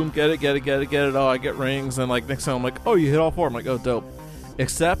ring. Boom, get it. Oh, I get rings. And like next time, I'm like, oh, you hit all 4. I'm like, oh, dope.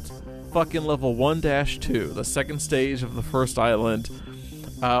 Except fucking level 1-2, the second stage of the first island,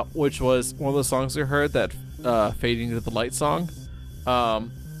 which was one of the songs we heard, that Fading to the Light song.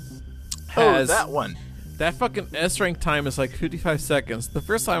 Has that one. that fucking S rank time is like 55 seconds. The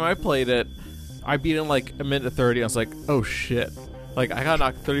first time I played it, I beat it in like a minute 30. I was like, oh shit. Like, I got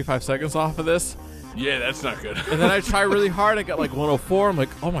knocked 35 seconds off of this. Yeah, that's not good. And then I try really hard. I got like 104. I'm like,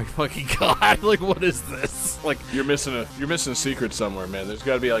 oh my fucking god. Like, what is this? Like, You're missing a secret somewhere, man. There's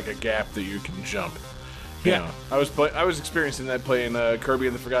got to be like a gap that you can jump. You Yeah. know, I was experiencing that playing Kirby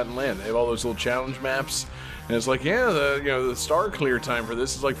and the Forgotten Land. They have all those little challenge maps, and it's like, yeah, the star clear time for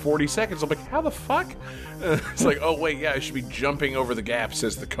this is like 40 seconds. I'm like, how the fuck? It's like, oh wait, yeah, I should be jumping over the gaps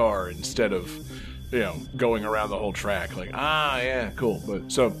as the car instead of, going around the whole track. Like, yeah, cool. But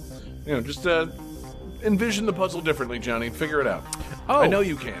so, just envision the puzzle differently, Johnny. Figure it out. oh. I know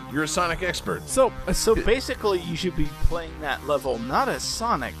you can. You're a Sonic expert. So Basically, you should be playing that level not as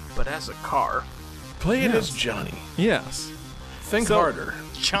Sonic, but as a car. Play it Yes. as Johnny. yes. Think So- harder.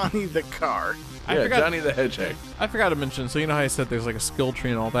 Johnny the car. I Yeah, forgot- Johnny the Hedgehog. I forgot to mention, so you know how I said there's like a skill tree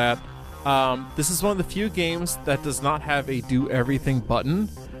and all that? This is one of the few games that does not have a do everything button.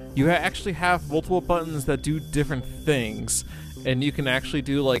 You actually have multiple buttons that do different things, and you can actually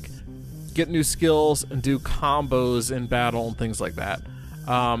do like get new skills and do combos in battle and things like that.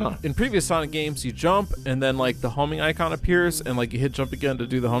 In previous Sonic games, you jump and then like the homing icon appears, and like you hit jump again to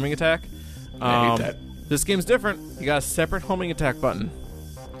do the homing attack. I hate that. This game's different. You got a separate homing attack button.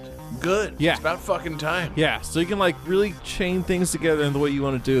 Good. Yeah. It's about fucking time. Yeah, so you can like really chain things together in the way you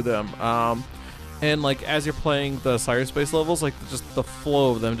want to do them. And like as you're playing the cyberspace levels, like just the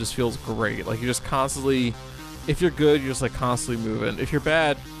flow of them just feels great. Like you're just constantly, if you're good, you're just like constantly moving. If you're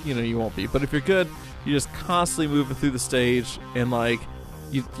bad, you won't be. But if you're good, you're just constantly moving through the stage, and like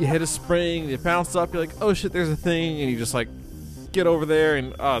you hit a spring, you bounce up, you're like, oh shit, there's a thing, and you just like get over there,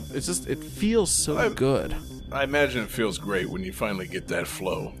 and it feels so good. I imagine it feels great when you finally get that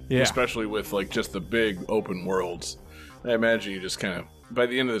flow. Yeah. Especially with like just the big open worlds. I imagine you just kind of, by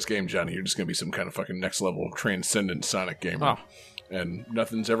the end of this game, Johnny, you're just going to be some kind of fucking next level transcendent Sonic gamer. Oh. And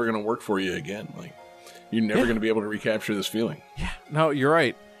nothing's ever going to work for you again. Like, you're never going to be able to recapture this feeling. Yeah, no, you're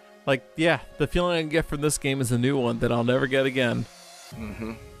right. Like, yeah, the feeling I can get from this game is a new one that I'll never get again.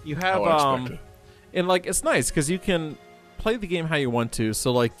 Mm-hmm. You have, How unexpected. and like, it's nice because you can play the game how you want to.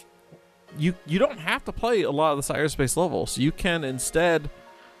 So, like, you don't have to play a lot of the cyberspace levels. You can instead,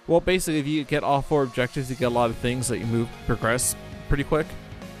 well, basically, if you get all 4 objectives, you get a lot of things that you progress pretty quick.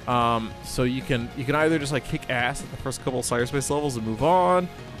 So you can either just like kick ass at the first couple of cyberspace levels and move on,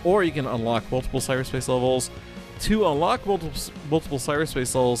 or you can unlock multiple cyberspace levels. To unlock multiple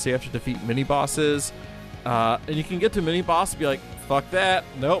cyberspace levels, you have to defeat mini bosses, and you can get to mini boss and be like, fuck that.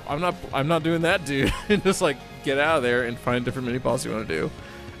 Nope, I'm not doing that, dude. And just like get out of there and find a different mini boss you want to do.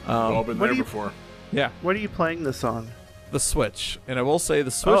 We've all been what there do you- before. Yeah, What are you playing this on? the Switch. And I will say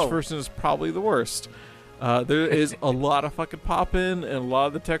the Switch Oh. version is probably the worst. There is a lot of fucking pop-in, and a lot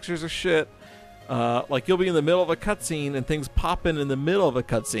of the textures are shit. Like, you'll be in the middle of a cutscene, and things pop in the middle of a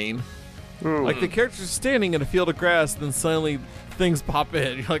cutscene. Like, the character's standing in a field of grass, and then suddenly things pop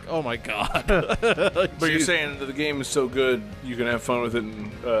in. You're like, oh my god. But you're Jeez. saying that the game is so good, you can have fun with it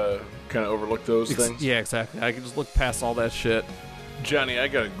and kind of overlook those things? Yeah, exactly. I can just look past all that shit. Johnny, I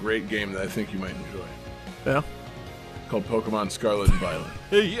got a great game that I think you might enjoy. Yeah. Called Pokemon Scarlet and Violet.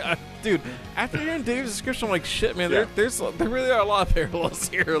 Yeah, dude. After hearing Dave's description, I'm like, shit, man. Yeah. There really are a lot of parallels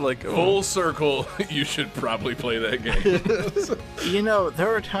here. Like, Full circle, you should probably play that game. You know,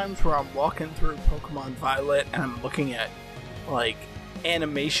 there are times where I'm walking through Pokemon Violet and I'm looking at, like,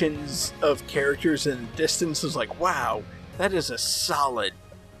 animations of characters in the distance. It's like, wow, that is a solid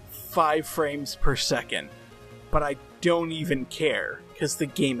 5 frames per second. But I don't even care, because the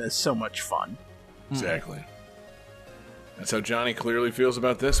game is so much fun. Exactly. That's how Johnny clearly feels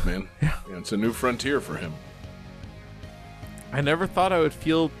about this, man. Yeah. It's a new frontier for him. I never thought I would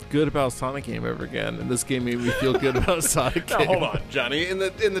feel good about a Sonic game ever again, and this game made me feel good about a Sonic Now, game. hold on, Johnny. In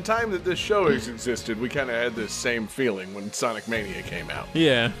the time that this show has existed, we kind of had this same feeling when Sonic Mania came out.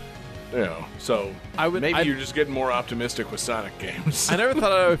 Yeah. You know, so maybe you're just getting more optimistic with Sonic games. I never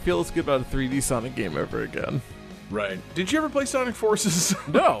thought I would feel as good about a 3D Sonic game ever again. Right. Did you ever play Sonic Forces?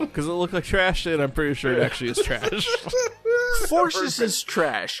 No, because it looked like trash, and I'm pretty sure it actually is trash. Forces is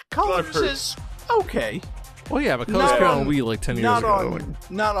trash. Colors is okay. Well, yeah, but Colors Not came out on on- Wii like 10 years Not ago. on,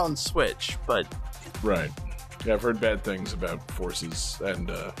 not on Switch, but Right. Yeah, I've heard bad things about Forces and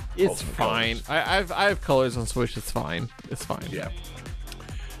It's Ultimate fine. Colors. I have Colors on Switch. It's fine. It's fine. Yeah.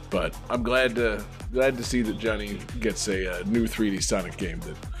 But I'm glad to see that Johnny gets a new 3D Sonic game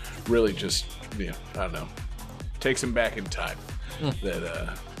that really just, I don't know, takes him back in time.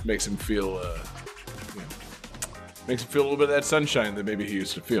 That makes him feel, makes him feel a little bit of that sunshine that maybe he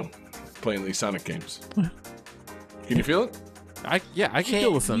used to feel playing these Sonic games. Can you feel it? I can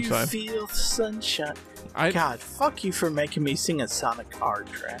feel the sunshine. You feel the sunshine. I- God, fuck you for making me sing a Sonic R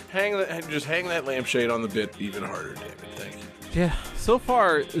track. Just hang that lampshade on the bit even harder, David. Thank you. Yeah, so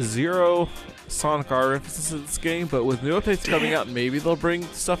far, 0 Sonic R references in this game, but with new updates coming out, maybe they'll bring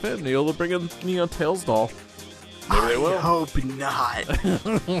stuff in. Maybe they'll bring in, Tails doll. Maybe they will. I hope not.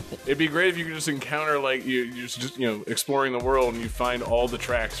 It'd be great if you could just encounter, like, you're just exploring the world and you find all the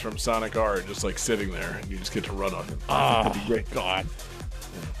tracks from Sonic R just, like, sitting there and you just get to run on them. That'd be great. God.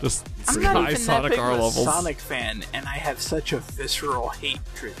 Just I'm not high even Sonic that big R of a levels. Sonic fan, and I have such a visceral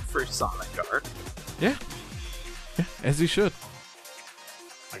hatred for Sonic R. Yeah. Yeah, as you should.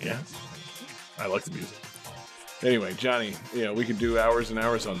 I guess. I like the music. Anyway, Johnny, we could do hours and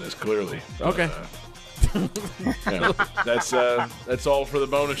hours on this, clearly. But, Okay. that's all for the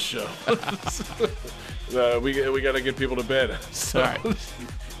bonus show. We got to get people to bed. So All right.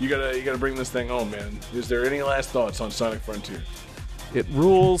 you gotta bring this thing home, man. Is there any last thoughts on Sonic Frontier? It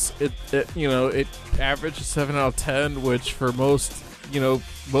rules. It averages 7 out of 10, which for most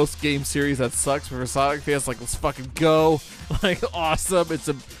game series that sucks. But for Sonic fans, like, let's fucking go! Like, awesome! It's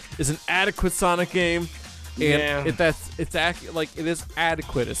an adequate Sonic game, and Yeah. it is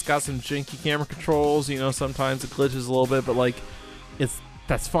adequate. It's got some janky camera controls. Sometimes it glitches a little bit, but like,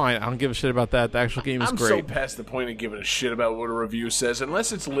 that's fine. I don't give a shit about that. The actual game is I'm great. so past the point of giving a shit about what a review says,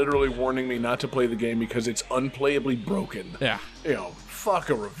 unless it's literally warning me not to play the game because it's unplayably broken. Yeah. Fuck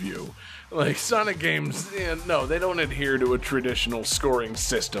a review. Like, Sonic games, no, they don't adhere to a traditional scoring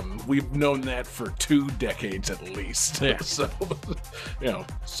system. We've known that for 2 decades at least. Yeah. So,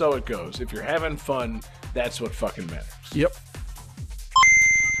 so it goes. If you're having fun, that's what fucking matters. Yep.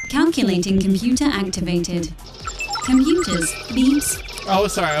 Calculating computer activated. Computers, beeps, Oh,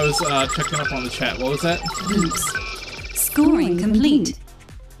 sorry, I was checking up on the chat. What was that? beeps. Scoring complete.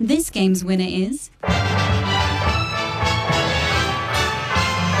 This game's winner is...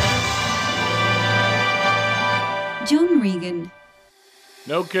 John Regan.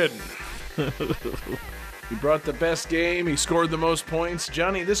 No kidding. He brought the best game. He scored the most points.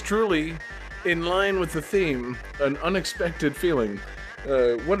 Johnny, this truly, in line with the theme, an unexpected feeling.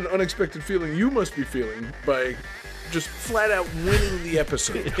 What an unexpected feeling you must be feeling by just flat out winning the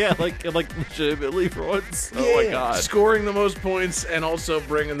episode. Yeah, like legitimately for once. Oh my god. Scoring the most points and also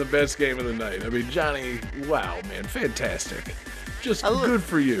bringing the best game of the night. I mean, Johnny, wow, man, fantastic. Just good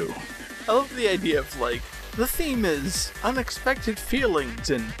for you. I love the idea of, like, the theme is unexpected feelings,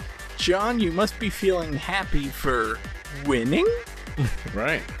 and John, you must be feeling happy for winning?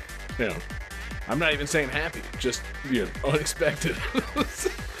 Right. I'm not even saying happy, just unexpected.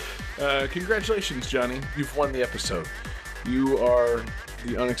 Congratulations, Johnny. You've won the episode. You are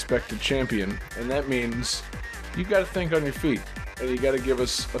the unexpected champion, and that means you got to think on your feet, and you got to give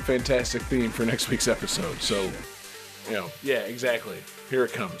us a fantastic theme for next week's episode. So, yeah, exactly. Here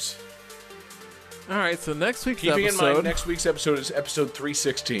it comes. All right, so next week's Keeping episode... in mind, next week's episode is episode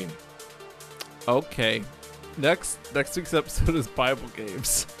 316. Okay. Next week's episode is Bible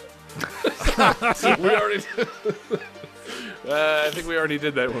games. We already... I think we already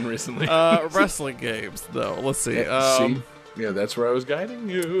did that one recently. Wrestling games, though. Let's see. See? Yeah, that's where I was guiding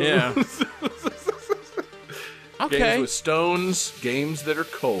you. Yeah. Okay. Games with stones, games that are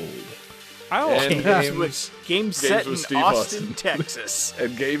cold. And Games set in Steve Austin, Texas.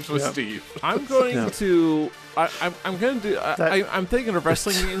 And games with Steve. I'm going to... I'm going to do... I'm thinking of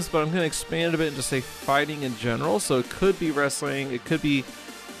wrestling games, but I'm going to expand a bit and just say fighting in general. So it could be wrestling, it could be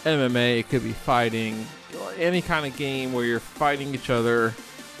MMA, it could be fighting. Any kind of game where you're fighting each other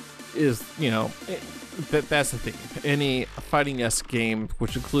is, that's the theme. Any fighting-esque game,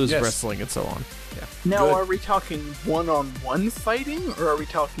 which includes wrestling and so on. Yeah. Now, Good. are we talking one-on-one fighting, or are we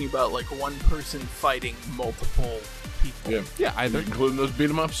talking about like one person fighting multiple people? Yeah, either. Including those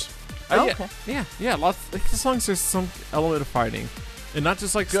beat-em-ups? Okay. Yeah, lots. Like, as long as there's some element of fighting, and not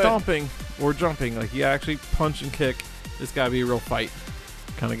just like Good. stomping or jumping. Like, you actually punch and kick. It's got to be a real fight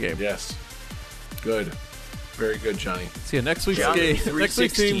kind of game. Yes. Good. Very good, Johnny. So yeah, next week's Johnny game. Next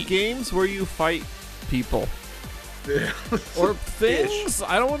week's 316. theme: games where you fight people or things.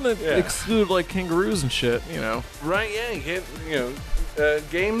 I don't want to exclude like kangaroos and shit. Right,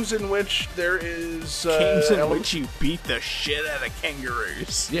 games in which there is... Games in which you beat the shit out of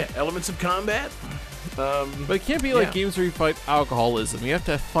kangaroos. Yeah, elements of combat. But it can't be like games where you fight alcoholism. You have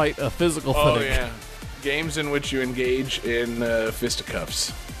to fight a physical thing. Oh, yeah. Games in which you engage in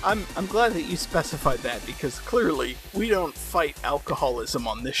fisticuffs. I'm glad that you specified that, because clearly we don't fight alcoholism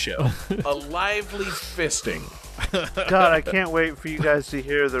on this show. A lively fisting. God, I can't wait for you guys to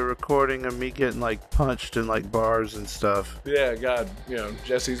hear the recording of me getting like punched in like bars and stuff. Yeah, God,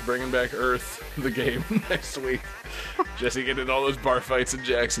 Jesse's bringing back Earth, the game, next week. Jesse getting in all those bar fights in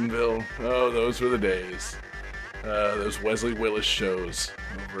Jacksonville. Oh, those were the days. Those Wesley Willis shows.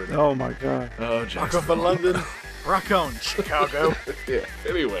 Oh my God. Oh, Rock Jackson. on for London, rock on Chicago. Yeah,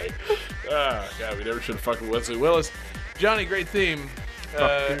 anyway. God, we never should have fucked with Wesley Willis. Johnny, great theme.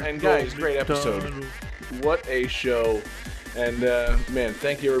 And guys, great episode. What a show. And, man,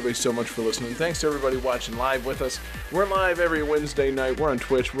 thank you everybody so much for listening. Thanks to everybody watching live with us. We're live every Wednesday night. We're on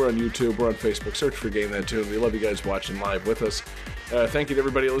Twitch. We're on YouTube. We're on Facebook. Search for Game That Tune. We love you guys watching live with us. Thank you to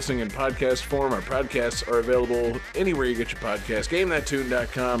everybody listening in podcast form. Our podcasts are available anywhere you get your podcast.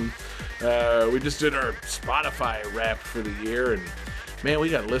 GameThatTune.com. We just did our Spotify wrap for the year. And, man, we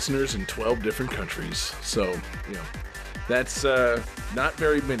got listeners in 12 different countries. So, that's not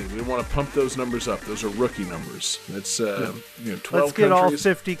very many. We want to pump those numbers up. Those are rookie numbers. That's 12 Let's get all countries.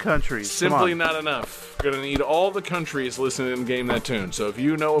 50 countries. Simply not enough. We're going to need all the countries listening in Game That Tune. So if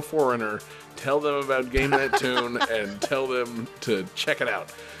you know a foreigner, tell them about Game That Tune and tell them to check it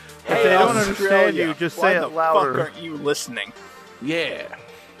out. If they don't understand you, just say it louder. Why the fuck aren't you listening? Yeah.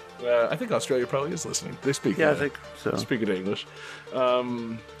 I think Australia probably is listening. They speak I think so. Speak it English.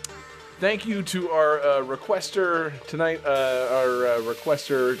 Thank you to our requester tonight. Our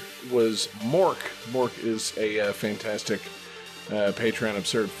requester was Mork. Mork is a fantastic Patreon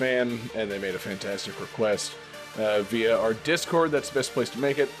Absurd fan, and they made a fantastic request via our Discord. That's the best place to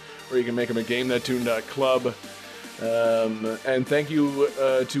make it, or you can make them at GameThatTune.club. And thank you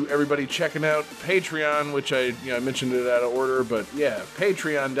to everybody checking out Patreon, which I mentioned it out of order, but yeah,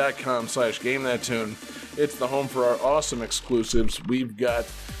 patreon.com/GameThatTune. It's the home for our awesome exclusives. We've got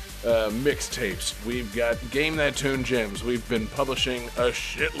mixtapes. We've got Game That Tune gems. We've been publishing a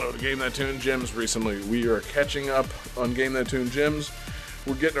shitload of Game That Tune gems recently. We are catching up on Game That Tune gems.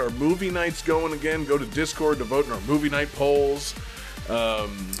 We're getting our movie nights going again. Go to Discord to vote in our movie night polls.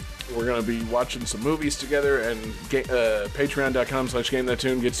 We're going to be watching some movies together, and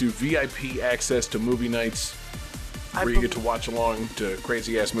patreon.com/GameThatTune gets you VIP access to movie nights where you get to watch along to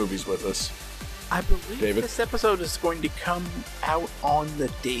crazy-ass movies with us. I believe David? this episode is going to come out on the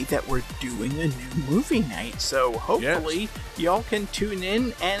day that we're doing a new movie night, so hopefully y'all can tune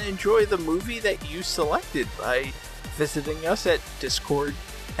in and enjoy the movie that you selected by visiting us at Discord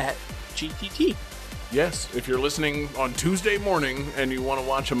at GTT. Yes, if you're listening on Tuesday morning and you want to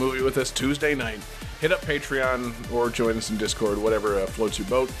watch a movie with us Tuesday night, hit up Patreon or join us in Discord, whatever floats your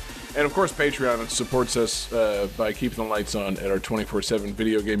boat. And of course, Patreon supports us by keeping the lights on at our 24/7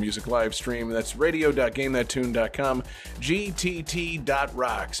 video game music live stream. That's radio.gamethattune.com,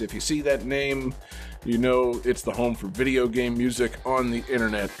 gtt.rocks. If you see that name, you know it's the home for video game music on the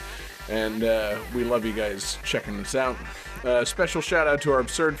internet. And we love you guys checking this out. Special shout out to our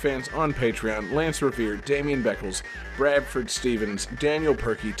absurd fans on Patreon: Lance Revere, Damian Beckles, Bradford Stevens, Daniel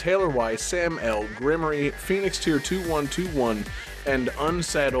Perky, Taylor Y, Sam L, Grimmery, Phoenix Tier 2121, and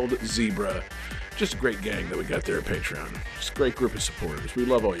Unsaddled Zebra. Just a great gang that we got there at Patreon. Just a great group of supporters. We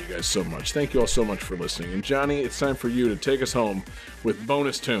love all you guys so much. Thank you all so much for listening. And Johnny, it's time for you to take us home with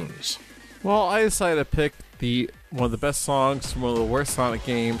bonus tunes. Well, I decided to pick one of the best songs from one of the worst Sonic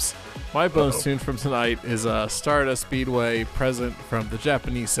games. My bonus tune from tonight is Stardust Speedway Present from the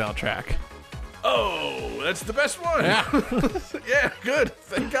Japanese soundtrack. Oh, that's the best one. Yeah. Yeah, good.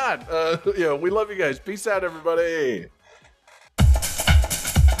 Thank God. We love you guys. Peace out, everybody.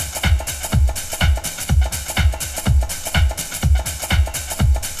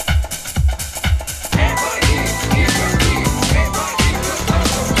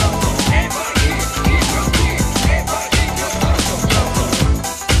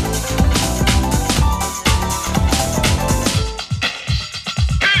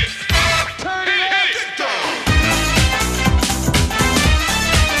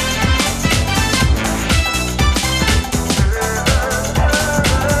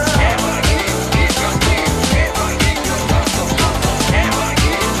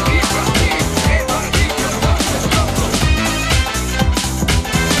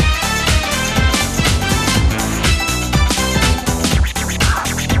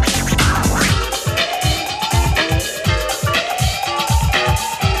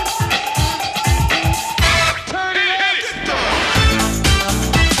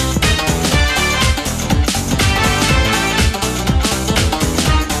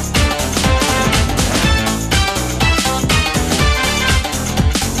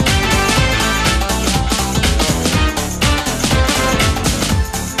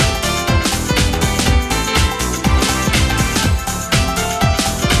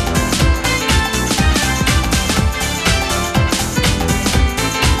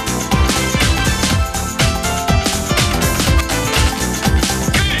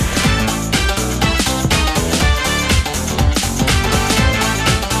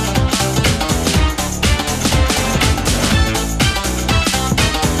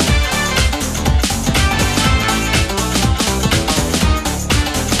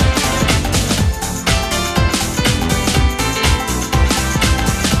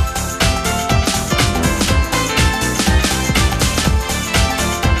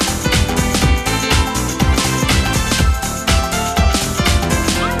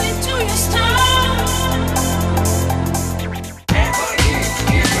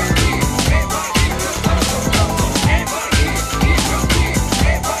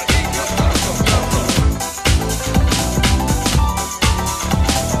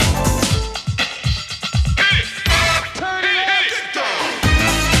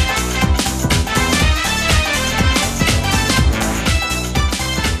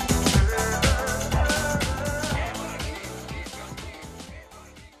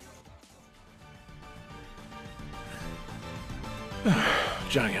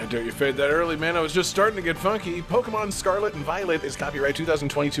 Johnny, how dare you fade that early, man? I was just starting to get funky. Pokemon Scarlet and Violet is copyright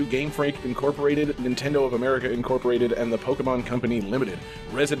 2022 Game Freak Incorporated, Nintendo of America Incorporated, and the Pokemon Company Limited.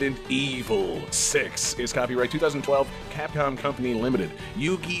 Resident Evil 6 is copyright 2012 Capcom Company Limited.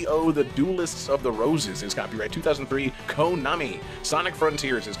 Yu-Gi-Oh! The Duelists of the Roses is copyright 2003 Konami. Sonic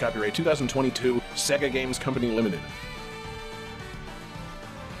Frontiers is copyright 2022 Sega Games Company Limited.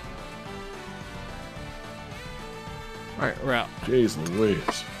 Alright, we're out. Jeez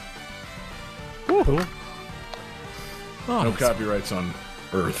Louise. Cool. Oh, No copyrights on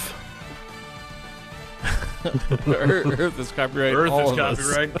Earth. Earth is copyright. Earth all is of us.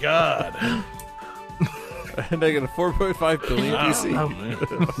 copyright God. Negative 4.5 billion BC.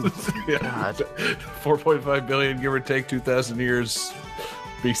 Yeah. God. 4.5 billion, give or take 2,000 years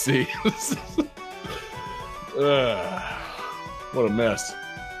BC. What a mess.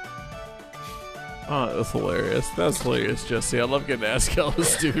 Oh, that's hilarious. That's hilarious, Jesse. I love getting to ask all the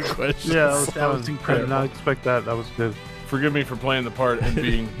stupid questions. Yeah, that was I did incredible. Not expect that. That was good. Forgive me for playing the part and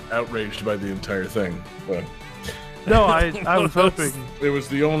being outraged by the entire thing, but No, I was hoping. it was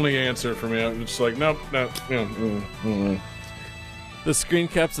the only answer for me. I was just like, nope. The screen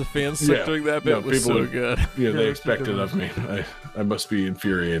caps the fans took Yeah. during that bit No, was people so would- good. Yeah, they Yeah, expect it of me. I must be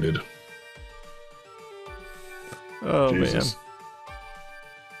infuriated. Oh, Jesus. man.